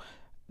ACL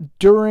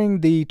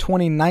during the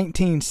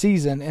 2019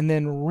 season and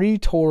then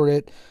re-tore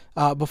it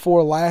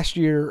before last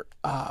year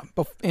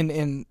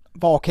in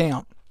fall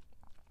camp.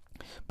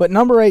 But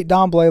number 8,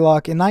 Don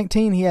Blaylock, in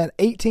 19, he had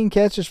 18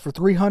 catches for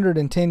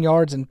 310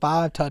 yards and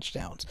 5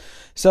 touchdowns.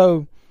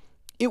 So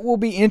it will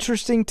be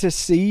interesting to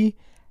see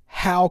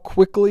how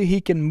quickly he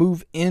can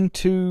move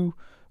into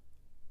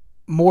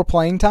more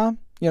playing time,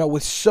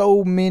 with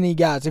so many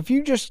guys. If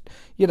you just,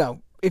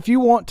 if you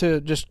want to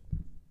just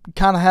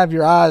kind of have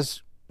your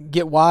eyes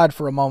get wide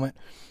for a moment,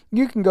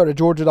 you can go to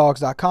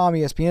GeorgiaDawgs.com,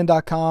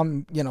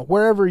 ESPN.com,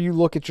 wherever you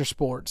look at your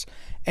sports,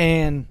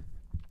 and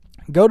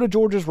go to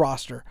Georgia's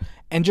roster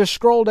and just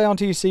scroll down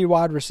till you see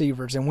wide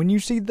receivers. And when you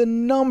see the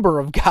number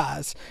of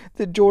guys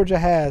that Georgia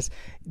has,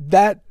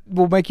 that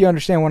will make you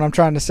understand what I'm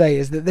trying to say,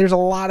 is that there's a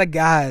lot of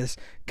guys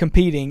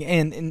competing.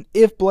 And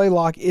if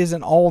Blaylock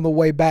isn't all the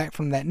way back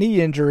from that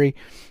knee injury,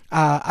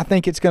 I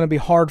think it's going to be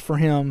hard for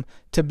him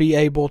to be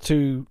able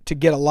to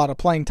get a lot of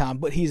playing time.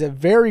 But he's a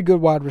very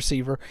good wide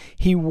receiver.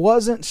 He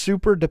wasn't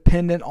super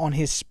dependent on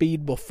his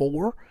speed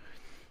before,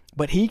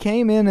 but he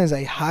came in as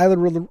a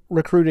highly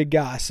recruited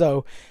guy.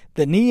 So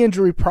the knee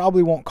injury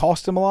probably won't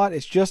cost him a lot.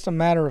 It's just a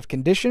matter of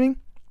conditioning.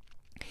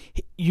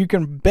 You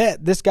can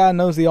bet this guy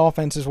knows the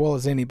offense as well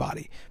as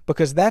anybody,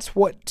 because that's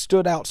what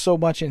stood out so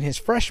much in his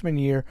freshman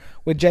year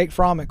with Jake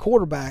Fromm at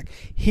quarterback.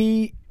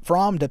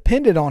 Fromm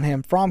depended on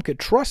him. Fromm could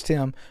trust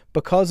him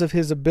because of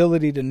his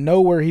ability to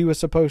know where he was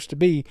supposed to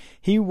be.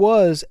 He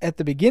was, at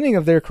the beginning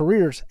of their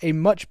careers, a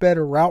much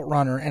better route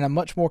runner and a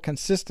much more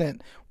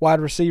consistent wide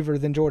receiver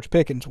than George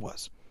Pickens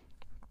was.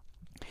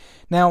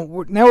 Now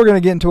we're going to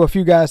get into a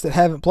few guys that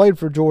haven't played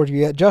for Georgia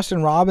yet.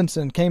 Justin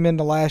Robinson came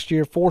into last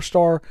year,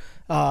 4-star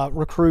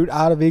recruit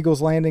out of Eagles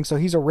Landing, so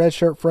he's a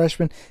redshirt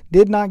freshman.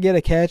 Did not get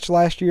a catch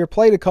last year.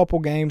 Played a couple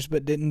games,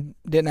 but didn't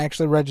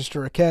actually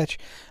register a catch.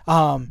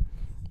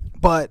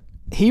 But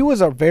he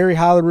was a very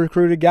highly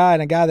recruited guy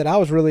and a guy that I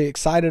was really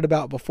excited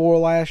about before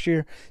last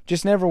year.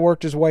 Just never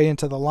worked his way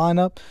into the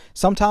lineup.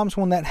 Sometimes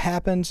when that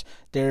happens,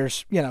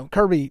 there's,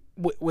 Kirby,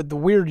 with the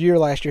weird year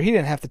last year, he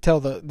didn't have to tell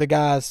the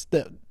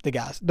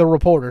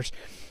reporters.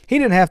 He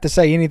didn't have to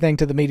say anything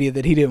to the media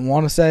that he didn't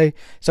want to say.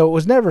 So it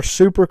was never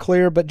super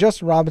clear, but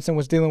Justin Robinson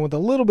was dealing with a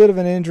little bit of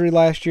an injury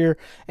last year.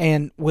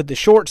 And with the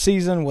short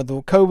season, with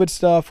the COVID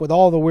stuff, with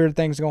all the weird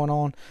things going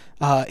on,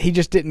 he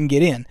just didn't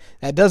get in.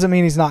 That doesn't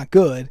mean he's not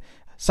good.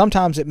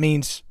 Sometimes it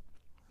means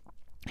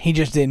he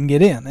just didn't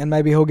get in, and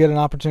maybe he'll get an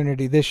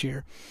opportunity this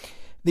year.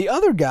 The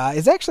other guy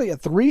is actually a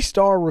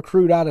 3-star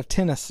recruit out of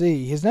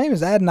Tennessee. His name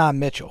is Adonai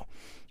Mitchell,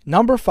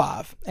 number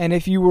 5. And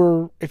if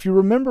you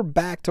remember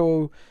back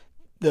to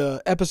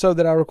the episode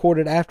that I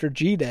recorded after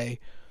G-Day,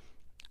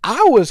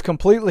 I was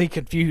completely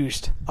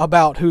confused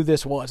about who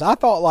this was. I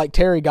thought like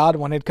Terry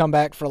Godwin had come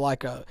back for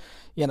like a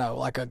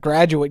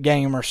graduate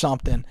game or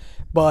something.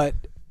 But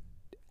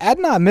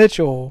Adonai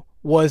Mitchell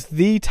was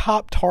the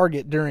top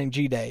target during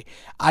G-Day.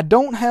 I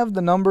don't have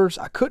the numbers.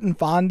 I couldn't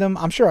find them.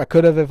 I'm sure I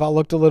could have if I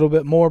looked a little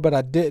bit more, but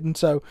I didn't.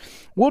 So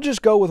we'll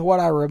just go with what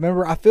I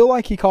remember. I feel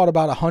like he caught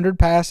about 100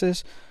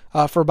 passes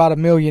for about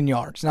 1,000,000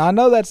 yards. Now, I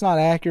know that's not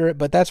accurate,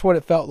 but that's what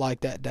it felt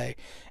like that day.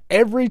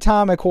 Every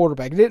time a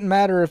quarterback, it didn't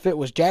matter if it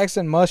was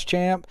Jackson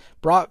Muschamp,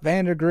 Brock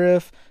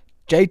Vandegrift,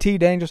 JT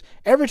Daniels,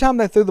 every time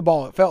they threw the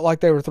ball, it felt like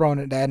they were throwing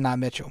it to Adonai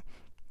Mitchell.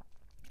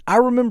 I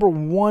remember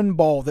one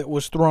ball that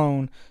was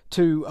thrown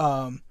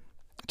to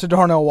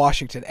Darnell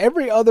Washington.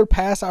 Every other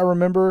pass I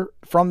remember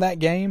from that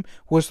game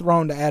was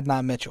thrown to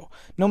Adonai Mitchell.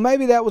 Now,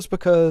 maybe that was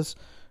because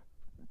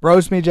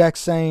Rosemary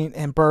Jackson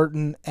and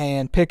Burton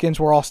and Pickens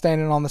were all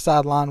standing on the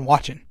sideline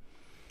watching.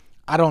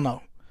 I don't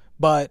know.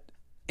 But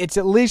it's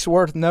at least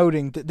worth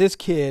noting that this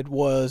kid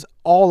was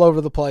all over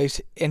the place,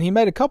 and he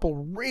made a couple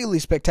really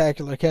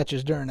spectacular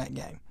catches during that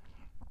game.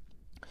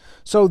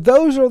 So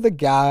those are the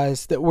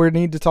guys that we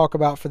need to talk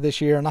about for this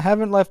year, and I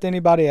haven't left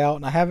anybody out,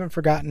 and I haven't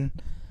forgotten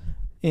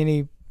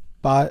any.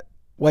 But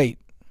wait,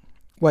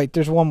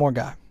 there's one more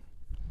guy.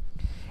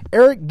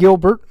 Eric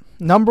Gilbert,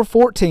 number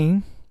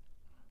 14,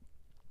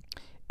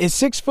 is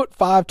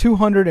 6'5",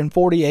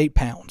 248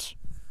 pounds.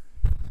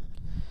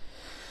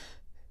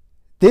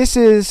 This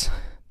is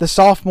the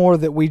sophomore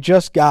that we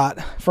just got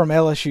from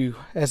LSU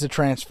as a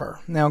transfer.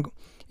 Now,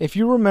 if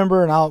you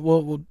remember, and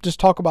we'll just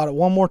talk about it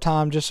one more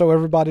time just so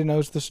everybody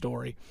knows the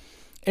story.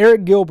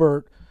 Eric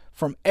Gilbert,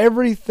 from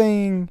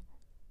everything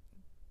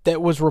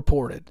that was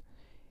reported,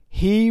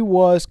 he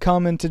was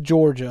coming to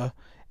Georgia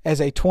as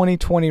a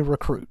 2020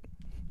 recruit.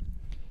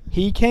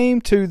 He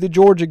came to the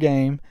Georgia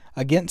game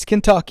against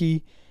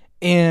Kentucky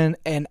in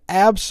an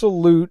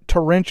absolute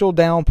torrential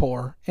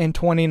downpour in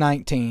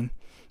 2019.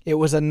 It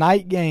was a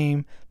night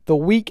game the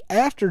week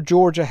after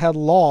Georgia had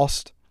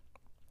lost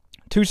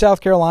to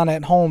South Carolina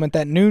at home at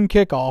that noon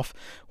kickoff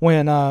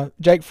when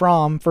Jake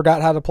Fromm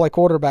forgot how to play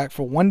quarterback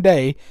for one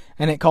day,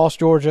 and it cost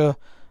Georgia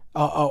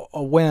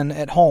a win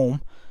at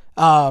home.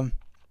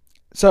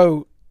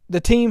 So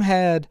the team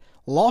had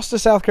lost to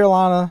South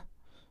Carolina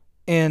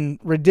in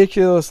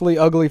ridiculously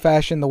ugly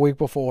fashion the week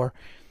before.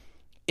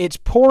 It's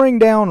pouring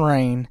down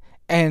rain,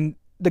 and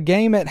the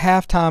game at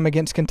halftime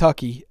against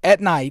Kentucky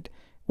at night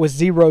was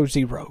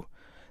 0-0.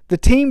 The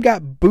team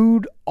got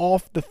booed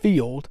off the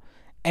field,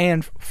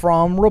 and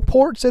from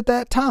reports at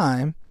that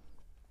time,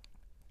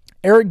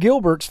 Eric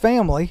Gilbert's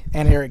family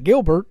and Eric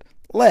Gilbert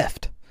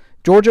left.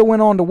 Georgia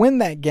went on to win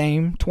that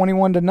game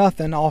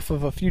 21-0 off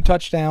of a few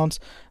touchdowns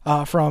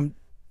from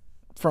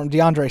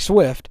DeAndre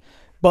Swift.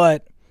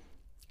 But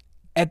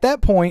at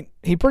that point,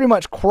 he pretty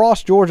much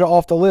crossed Georgia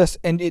off the list,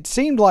 and it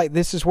seemed like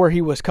this is where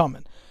he was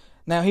coming.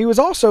 Now, he was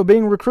also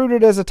being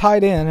recruited as a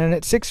tight end, and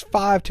at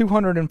 6'5",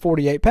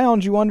 248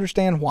 pounds, you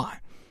understand why.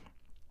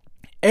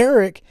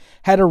 Eric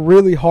had a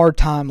really hard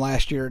time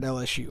last year at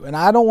LSU, and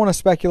I don't want to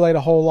speculate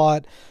a whole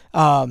lot.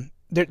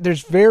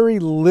 There's very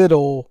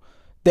little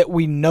that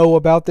we know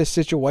about this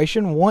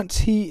situation.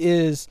 Once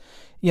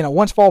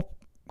once fall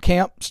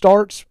camp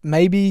starts,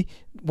 maybe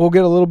we'll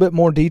get a little bit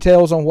more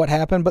details on what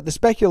happened, but the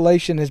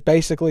speculation is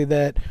basically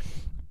that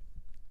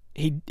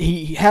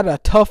he had a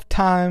tough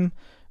time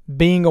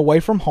being away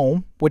from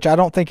home, which I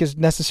don't think is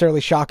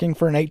necessarily shocking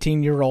for an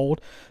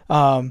 18-year-old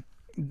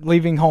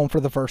leaving home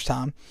for the first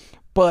time.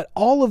 But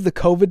all of the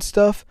COVID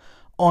stuff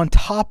on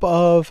top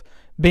of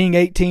being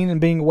 18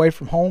 and being away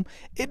from home,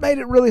 it made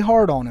it really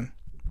hard on him.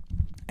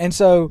 And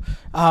so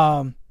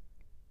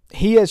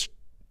he has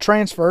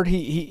transferred.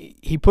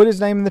 He put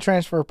his name in the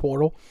transfer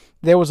portal.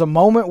 There was a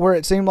moment where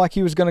it seemed like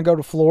he was going to go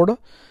to Florida.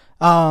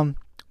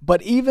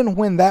 But even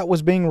when that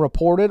was being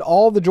reported,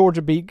 all the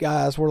Georgia beat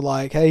guys were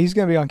like, hey, he's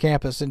going to be on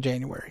campus in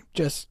January.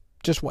 Just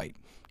wait.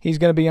 He's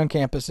going to be on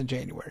campus in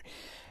January.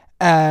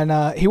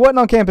 And he wasn't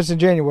on campus in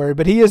January,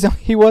 but he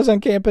was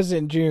on campus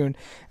in June.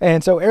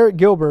 And so Eric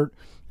Gilbert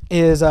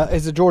is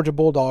a Georgia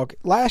Bulldog.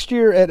 Last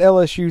year at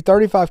LSU,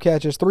 35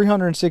 catches,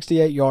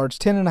 368 yards,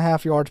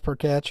 10.5 yards per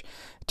catch,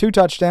 2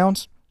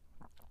 touchdowns.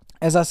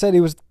 As I said,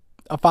 he was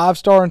a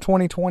 5-star in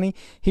 2020.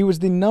 He was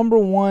the number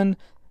 1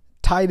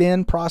 tight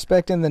end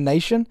prospect in the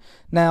nation.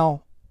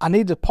 Now, I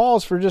need to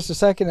pause for just a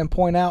second and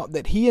point out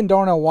that he and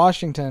Darnell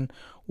Washington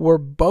were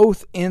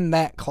both in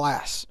that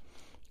class.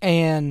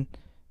 And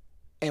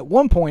at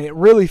one point, it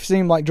really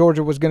seemed like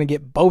Georgia was going to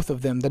get both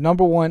of them, the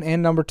number 1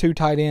 and number 2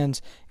 tight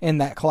ends in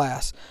that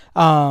class.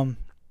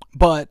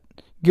 But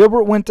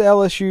Gilbert went to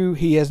LSU.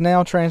 He has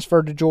now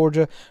transferred to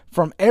Georgia.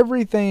 From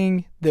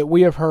everything that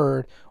we have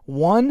heard,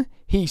 1,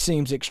 he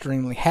seems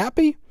extremely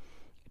happy.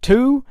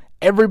 2,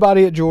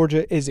 everybody at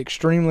Georgia is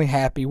extremely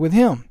happy with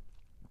him.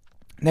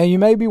 Now, you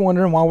may be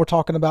wondering why we're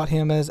talking about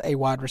him as a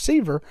wide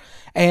receiver,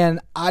 and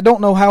I don't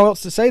know how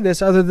else to say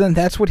this other than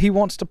that's what he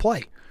wants to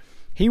play.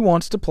 He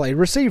wants to play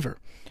receiver.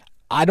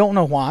 I don't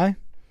know why.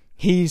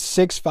 He's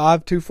 6'5",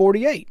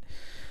 248.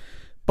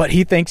 But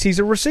he thinks he's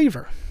a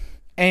receiver.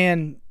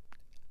 And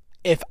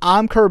if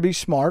I'm Kirby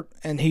Smart,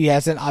 and he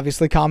hasn't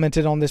obviously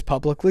commented on this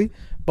publicly,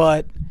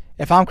 but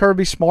if I'm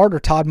Kirby Smart or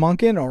Todd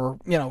Monken or,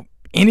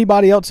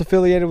 anybody else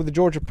affiliated with the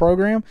Georgia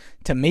program,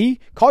 to me,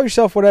 call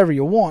yourself whatever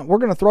you want. We're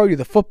going to throw you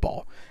the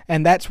football.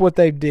 And that's what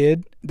they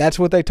did. That's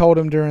what they told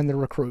him during the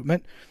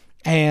recruitment.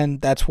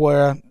 And that's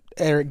where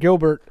Eric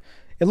Gilbert,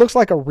 it looks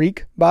like a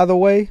Reek, by the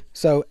way.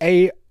 So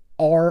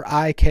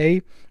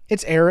A-R-I-K.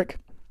 It's Eric.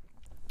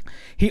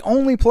 He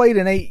only played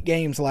in 8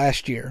 games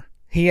last year.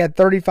 He had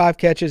 35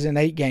 catches in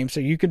 8 games. So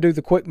you can do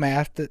the quick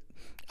math that,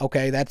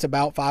 okay, that's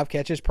about 5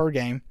 catches per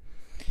game.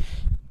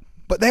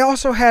 But they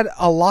also had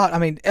a lot.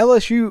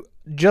 LSU,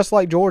 just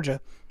like Georgia,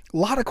 a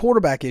lot of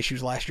quarterback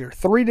issues last year.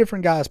 3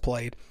 different guys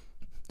played.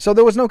 So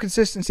there was no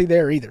consistency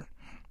there either.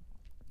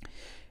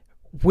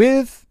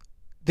 With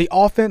the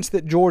offense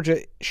that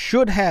Georgia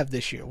should have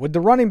this year, with the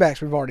running backs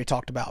we've already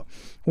talked about,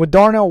 with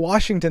Darnell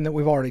Washington that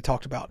we've already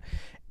talked about,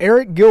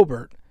 Eric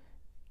Gilbert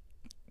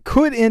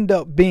could end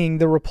up being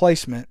the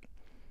replacement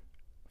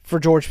for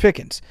George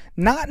Pickens.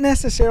 Not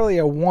necessarily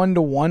a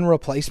 1-to-1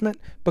 replacement,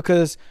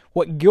 because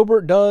what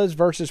Gilbert does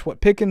versus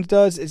what Pickens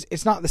does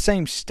it's not the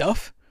same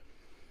stuff.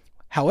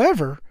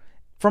 However,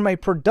 from a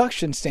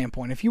production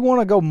standpoint, if you want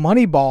to go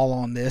Moneyball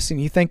on this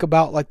and you think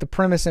about like the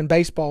premise in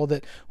baseball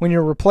that when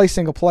you're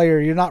replacing a player,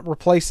 you're not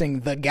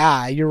replacing the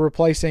guy, you're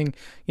replacing,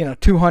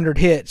 200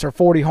 hits or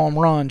 40 home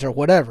runs or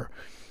whatever.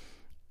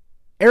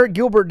 Eric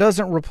Gilbert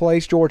doesn't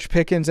replace George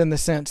Pickens in the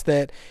sense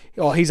that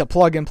he's a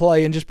plug and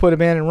play and just put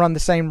him in and run the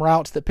same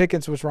routes that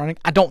Pickens was running.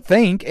 I don't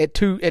think at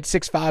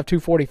 6'5",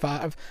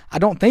 245, I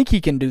don't think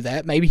he can do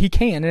that. Maybe he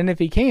can, and if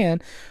he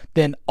can,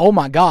 then oh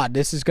my God,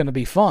 this is going to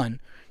be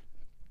fun.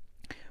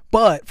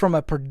 But from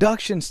a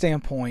production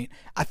standpoint,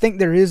 I think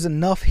there is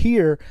enough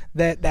here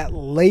that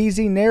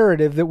lazy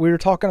narrative that we were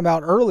talking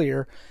about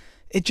earlier,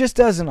 it just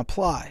doesn't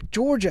apply.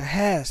 Georgia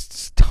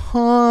has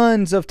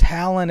tons of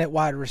talent at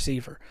wide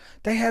receiver.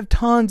 They have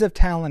tons of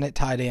talent at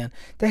tight end.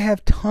 They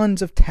have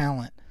tons of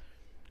talent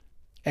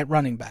at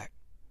running back.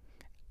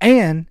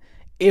 And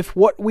if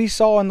what we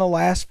saw in the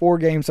last 4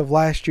 games of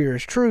last year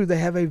is true, they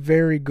have a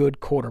very good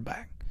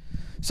quarterback.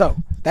 So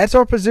that's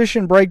our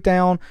position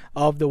breakdown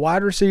of the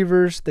wide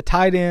receivers, the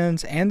tight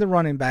ends, and the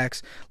running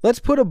backs. Let's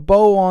put a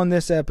bow on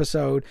this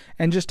episode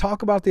and just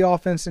talk about the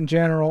offense in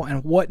general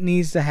and what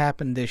needs to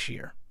happen this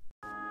year.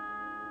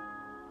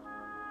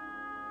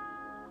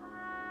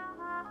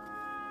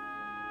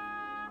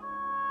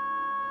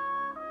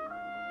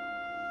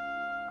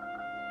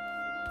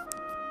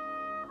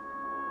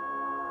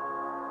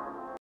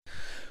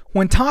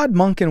 When Todd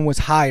Monken was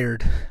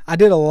hired, I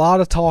did a lot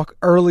of talk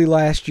early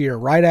last year,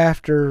 right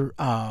after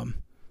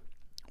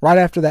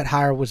that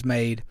hire was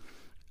made.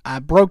 I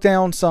broke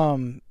down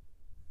some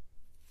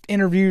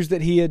interviews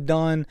that he had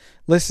done,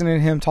 listening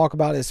to him talk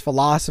about his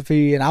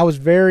philosophy, and I was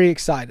very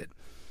excited.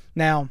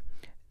 Now,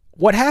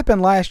 what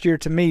happened last year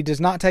to me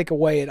does not take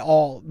away at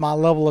all my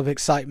level of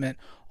excitement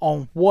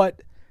on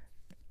what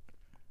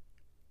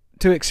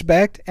to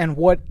expect and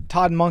what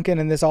Todd Monken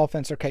and this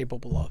offense are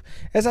capable of.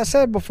 As I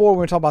said before when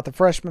we talk about the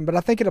freshmen, but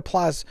I think it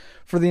applies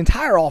for the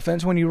entire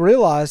offense when you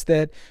realize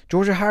that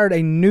Georgia hired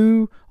a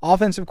new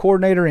offensive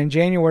coordinator in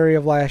January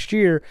of last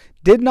year,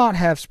 did not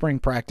have spring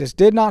practice,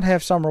 did not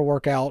have summer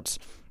workouts,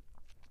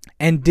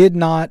 and did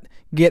not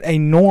get a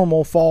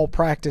normal fall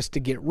practice to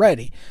get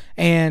ready.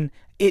 And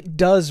it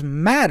does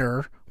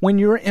matter when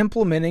you're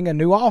implementing a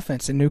new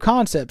offense and new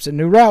concepts and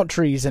new route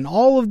trees and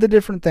all of the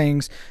different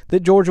things that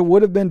Georgia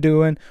would have been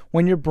doing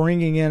when you're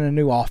bringing in a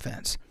new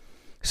offense.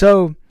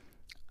 So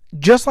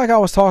just like I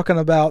was talking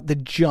about the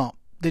jump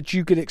that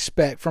you could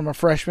expect from a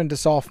freshman to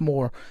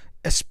sophomore,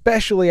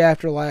 especially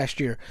after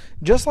last year,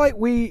 just like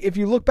if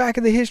you look back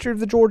at the history of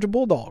the Georgia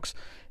Bulldogs,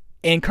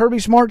 in Kirby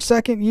Smart's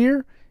second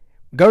year,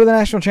 go to the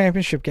national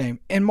championship game.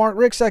 In Mark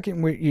Richt's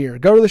second year,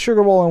 go to the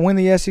Sugar Bowl and win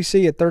the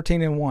SEC at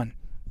 13-1.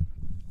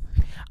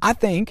 I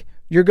think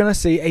you're going to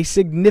see a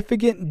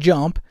significant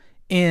jump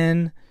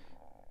in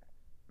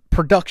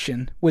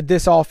production with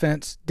this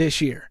offense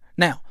this year.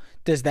 Now,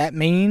 does that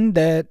mean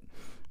that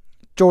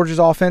Georgia's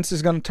offense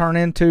is going to turn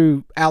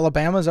into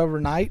Alabama's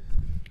overnight?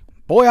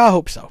 Boy, I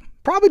hope so.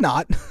 Probably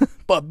not,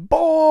 but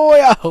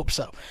boy, I hope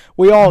so.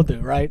 We all do,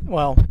 right?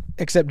 Well,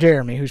 except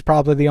Jeremy, who's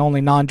probably the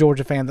only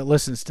non-Georgia fan that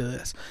listens to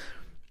this.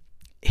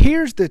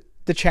 Here's the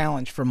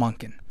challenge for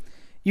Monken.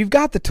 You've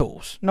got the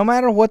tools. No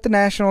matter what the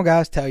national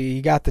guys tell you,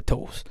 you got the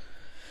tools.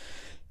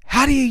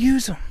 How do you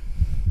use them?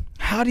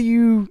 How do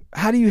you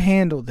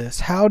handle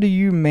this? How do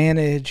you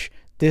manage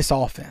this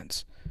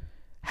offense?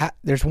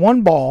 There's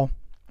one ball,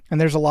 and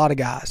there's a lot of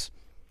guys.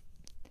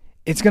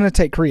 It's going to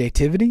take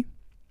creativity.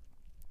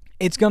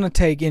 It's going to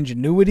take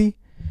ingenuity.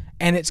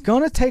 And it's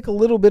going to take a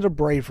little bit of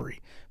bravery,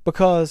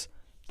 because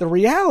the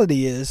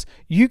reality is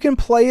you can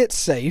play it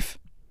safe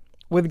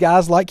with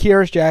guys like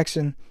Kearis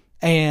Jackson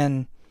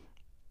and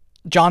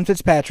John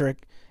Fitzpatrick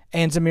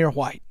and Zamir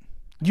White.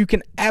 You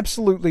can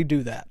absolutely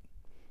do that.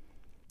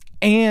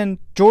 And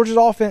Georgia's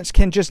offense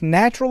can just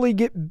naturally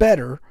get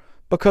better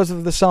because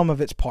of the sum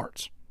of its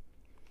parts.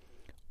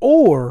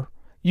 Or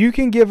you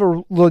can give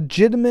a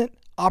legitimate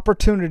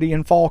opportunity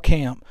in fall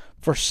camp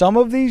for some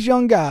of these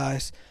young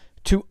guys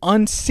to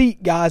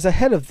unseat guys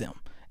ahead of them.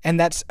 And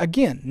that's,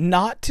 again,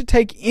 not to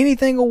take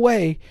anything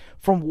away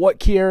from what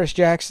Kearis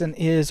Jackson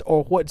is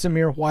or what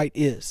Zamir White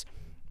is.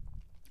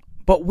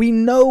 But we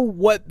know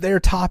what their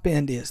top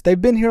end is.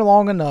 They've been here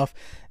long enough.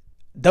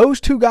 Those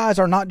two guys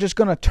are not just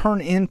going to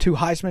turn into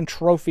Heisman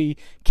Trophy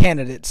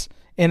candidates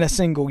in a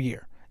single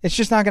year. It's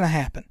just not going to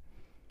happen.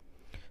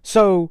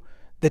 So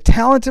the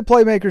talented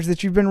playmakers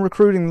that you've been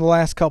recruiting the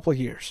last couple of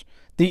years,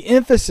 the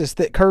emphasis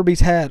that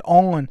Kirby's had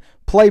on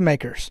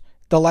playmakers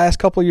the last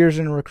couple of years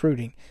in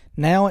recruiting,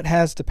 now it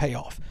has to pay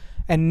off.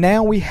 And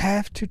now we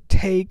have to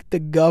take the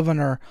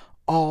governor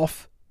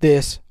off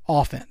this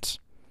offense.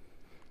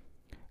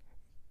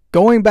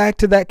 Going back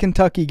to that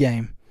Kentucky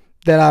game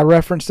that I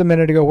referenced a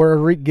minute ago where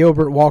Rick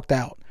Gilbert walked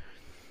out,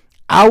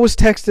 I was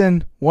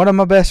texting one of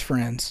my best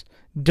friends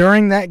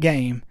during that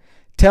game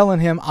telling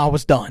him I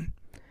was done.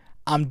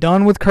 I'm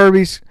done with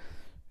Kirby's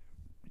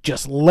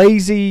just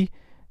lazy,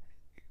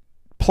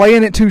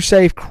 playing it too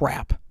safe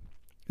crap.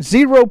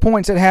 0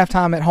 points at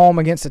halftime at home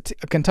against a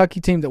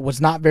Kentucky team that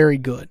was not very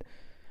good.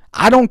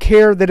 I don't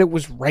care that it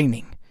was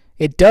raining.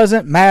 It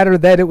doesn't matter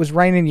that it was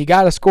raining. You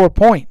got to score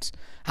points.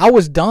 I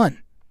was done.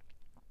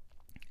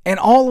 And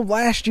all of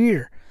last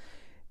year,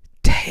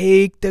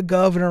 take the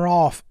governor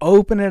off.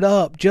 Open it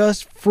up.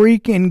 Just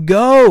freaking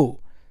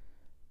go.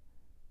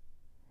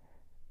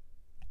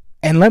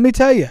 And let me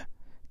tell you,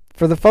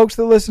 for the folks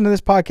that listen to this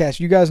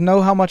podcast, you guys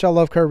know how much I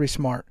love Kirby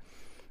Smart.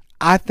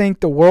 I think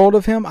the world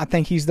of him. I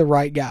think he's the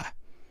right guy.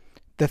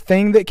 The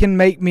thing that can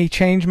make me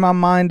change my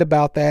mind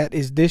about that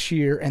is this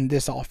year and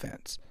this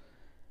offense.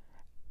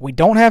 We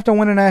don't have to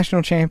win a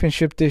national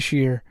championship this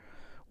year.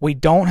 We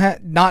don't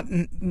have,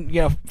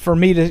 for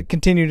me to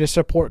continue to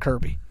support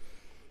Kirby.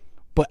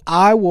 But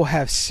I will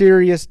have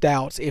serious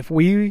doubts if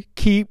we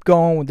keep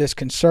going with this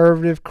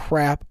conservative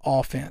crap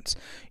offense.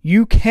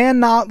 You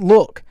cannot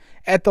look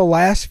at the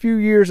last few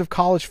years of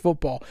college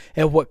football,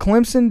 at what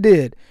Clemson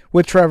did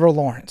with Trevor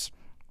Lawrence,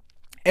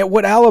 at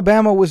what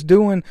Alabama was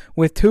doing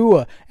with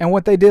Tua, and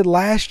what they did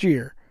last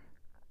year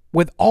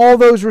with all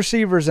those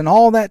receivers and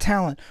all that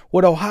talent,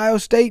 what Ohio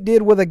State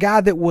did with a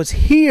guy that was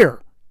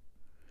here,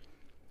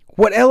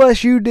 what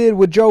LSU did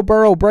with Joe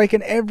Burrow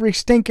breaking every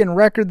stinking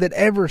record that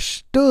ever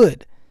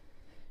stood,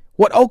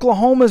 what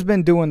Oklahoma's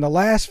been doing the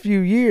last few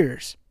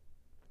years.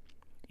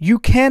 You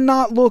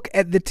cannot look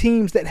at the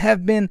teams that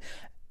have been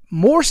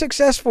more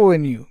successful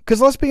than you.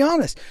 Because let's be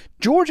honest,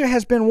 Georgia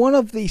has been one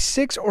of the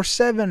 6 or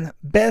 7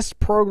 best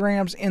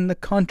programs in the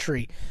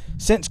country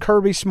since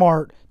Kirby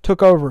Smart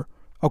took over.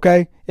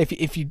 Okay?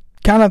 If you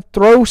kind of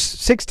throw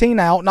 16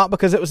 out, not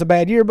because it was a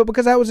bad year, but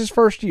because that was his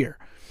first year.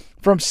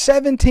 From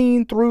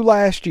 17 through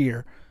last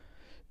year,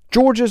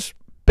 Georgia's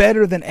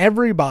better than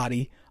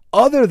everybody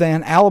other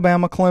than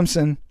Alabama,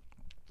 Clemson,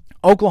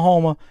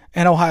 Oklahoma,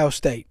 and Ohio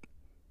State.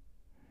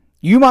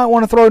 You might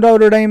want to throw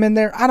Notre Dame in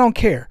there. I don't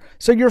care.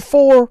 So you're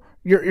 4,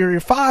 you're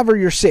 5, or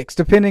you're 6,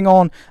 depending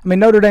on. I mean,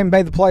 Notre Dame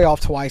made the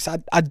playoff twice.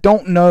 I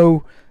don't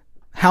know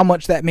how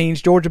much that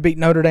means. Georgia beat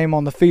Notre Dame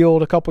on the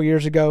field a couple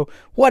years ago.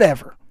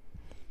 Whatever.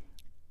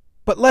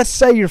 But let's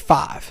say you're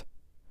 5.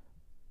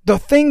 The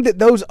thing that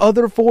those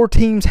other 4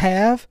 teams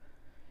have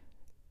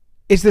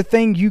is the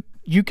thing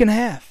you can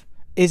have.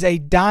 Is a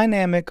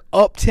dynamic,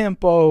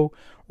 up-tempo,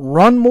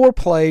 run more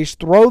plays,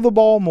 throw the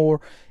ball more.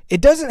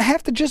 It doesn't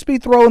have to just be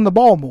throwing the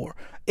ball more.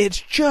 It's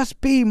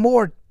just be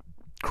more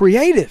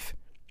creative.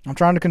 I'm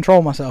trying to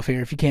control myself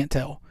here if you can't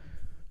tell.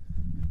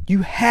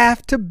 You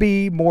have to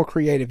be more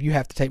creative. You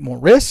have to take more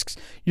risks.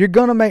 You're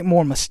going to make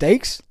more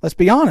mistakes. Let's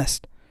be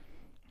honest.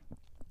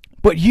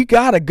 But you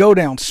got to go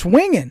down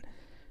swinging.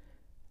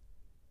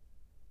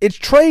 It's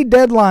trade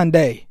deadline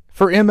day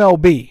for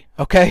MLB,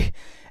 okay?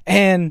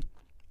 And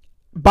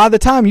by the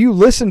time you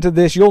listen to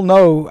this, you'll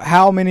know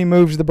how many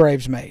moves the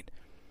Braves made.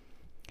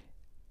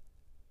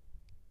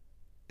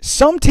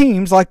 Some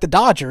teams, like the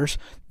Dodgers,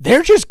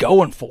 they're just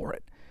going for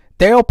it.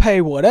 They'll pay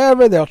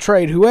whatever. They'll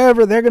trade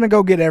whoever. They're going to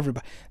go get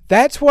everybody.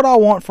 That's what I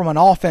want from an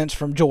offense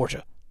from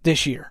Georgia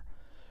this year.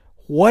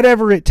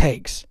 Whatever it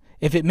takes.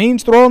 If it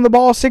means throwing the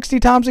ball 60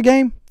 times a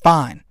game,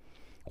 fine.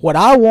 What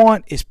I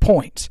want is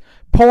points.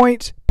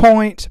 Points,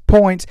 points,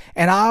 points.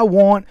 And I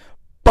want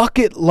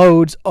bucket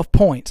loads of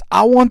points.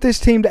 I want this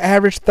team to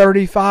average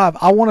 35.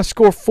 I want to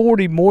score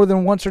 40 more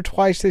than once or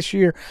twice this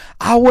year.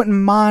 I wouldn't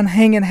mind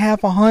hanging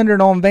half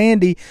 100 on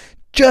Vandy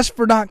just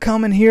for not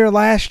coming here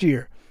last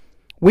year.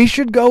 We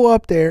should go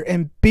up there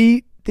and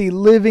beat the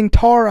living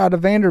tar out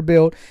of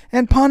Vanderbilt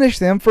and punish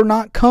them for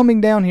not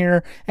coming down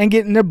here and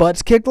getting their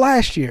butts kicked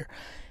last year.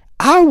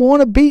 I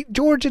want to beat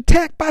Georgia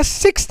Tech by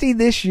 60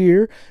 this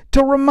year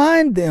to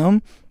remind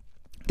them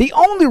the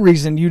only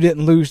reason you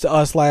didn't lose to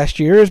us last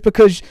year is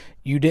because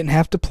you didn't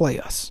have to play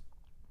us.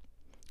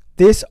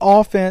 This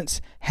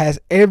offense has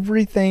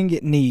everything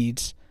it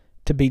needs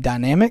to be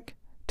dynamic,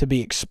 to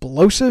be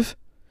explosive.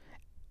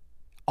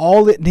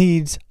 All it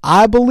needs,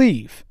 I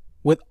believe,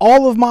 with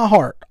all of my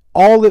heart,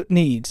 all it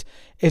needs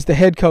is the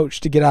head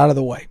coach to get out of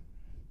the way.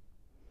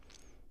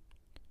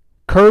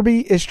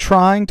 Kirby is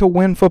trying to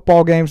win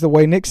football games the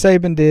way Nick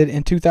Saban did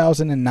in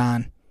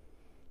 2009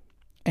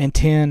 and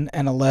 10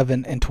 and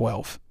 11 and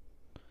 12.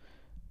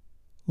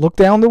 Look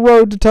down the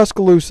road to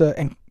Tuscaloosa,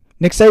 and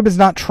Nick Saban's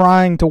not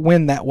trying to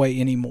win that way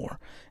anymore.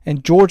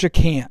 And Georgia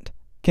can't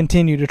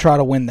continue to try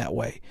to win that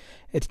way.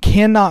 It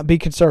cannot be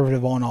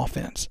conservative on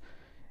offense.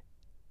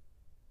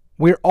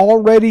 We're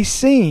already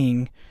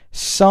seeing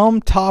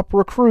some top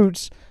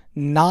recruits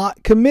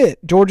not commit.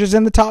 Georgia's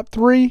in the top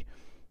 3,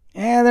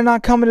 and they're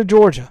not coming to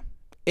Georgia.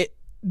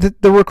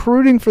 The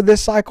recruiting for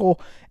this cycle,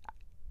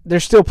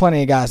 there's still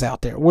plenty of guys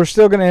out there. We're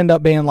still going to end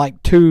up being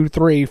like 2,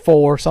 3,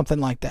 4, something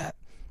like that.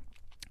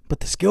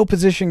 But the skill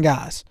position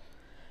guys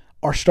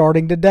are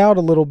starting to doubt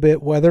a little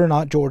bit whether or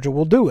not Georgia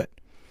will do it.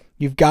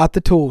 You've got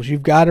the tools.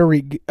 You've got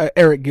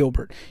Eric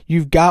Gilbert.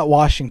 You've got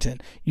Washington.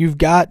 You've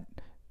got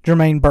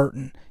Jermaine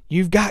Burton.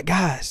 You've got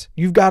guys.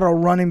 You've got a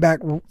running back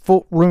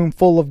room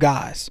full of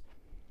guys.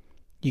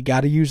 You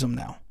got to use them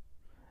now.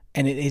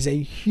 And it is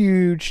a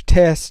huge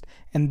test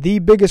and the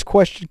biggest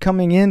question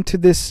coming into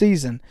this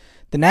season.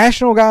 The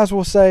national guys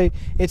will say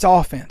it's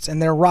offense,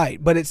 and they're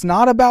right. But it's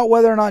not about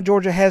whether or not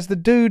Georgia has the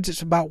dudes.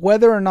 It's about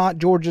whether or not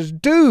Georgia's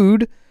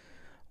dude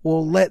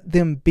will let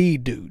them be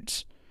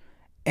dudes.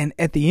 And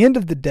at the end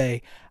of the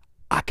day,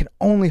 I can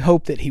only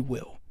hope that he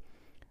will.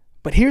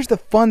 But here's the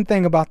fun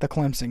thing about the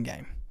Clemson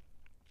game.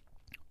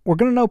 We're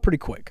going to know pretty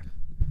quick.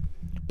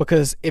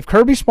 Because if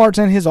Kirby Smart's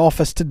in his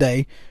office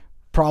today,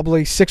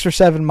 probably 6 or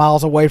 7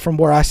 miles away from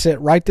where I sit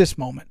right this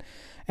moment,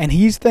 and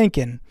he's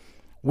thinking,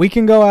 we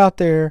can go out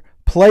there,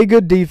 play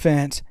good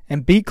defense,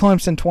 and beat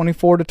Clemson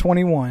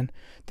 24-21,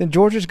 then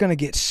Georgia's going to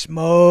get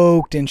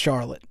smoked in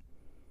Charlotte.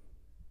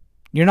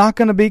 You're not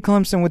going to beat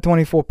Clemson with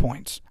 24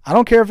 points. I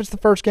don't care if it's the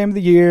first game of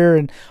the year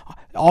and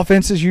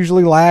offenses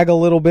usually lag a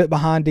little bit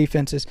behind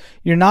defenses.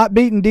 You're not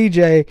beating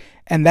DJ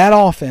and that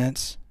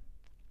offense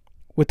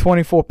with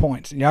 24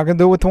 points. You're not going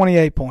to do it with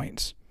 28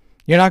 points.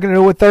 You're not going to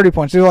do it with 30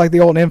 points. Do it like the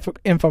old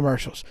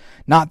infomercials.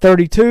 Not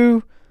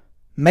 32,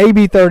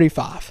 maybe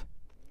 35.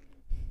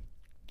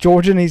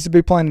 Georgia needs to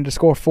be planning to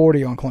score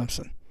 40 on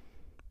Clemson.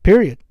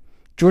 Period.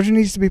 Georgia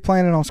needs to be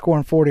planning on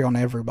scoring 40 on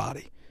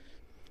everybody.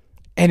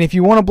 And if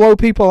you want to blow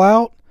people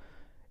out,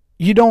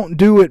 you don't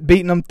do it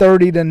beating them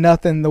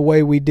 30-0 the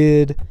way we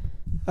did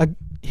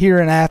here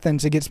in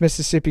Athens against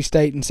Mississippi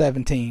State in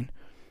 17.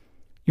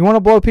 You want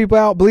to blow people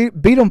out,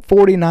 beat them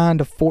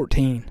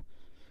 49-14.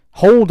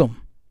 Hold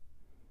them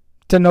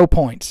to no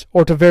points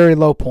or to very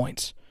low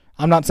points.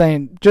 I'm not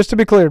saying, just to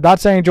be clear, not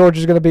saying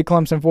Georgia's going to beat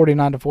Clemson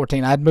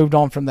 49-14. I'd moved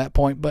on from that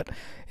point, but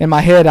in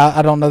my head,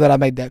 I don't know that I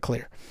made that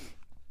clear.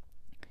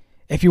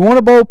 If you want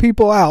to bowl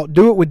people out,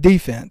 do it with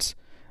defense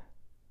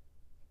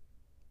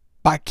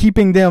by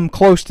keeping them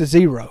close to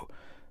 0.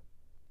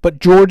 But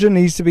Georgia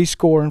needs to be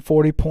scoring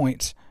 40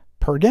 points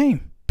per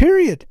game,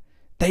 period.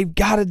 They've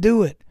got to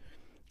do it,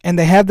 and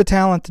they have the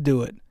talent to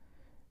do it.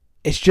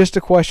 It's just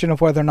a question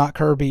of whether or not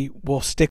Kirby will stick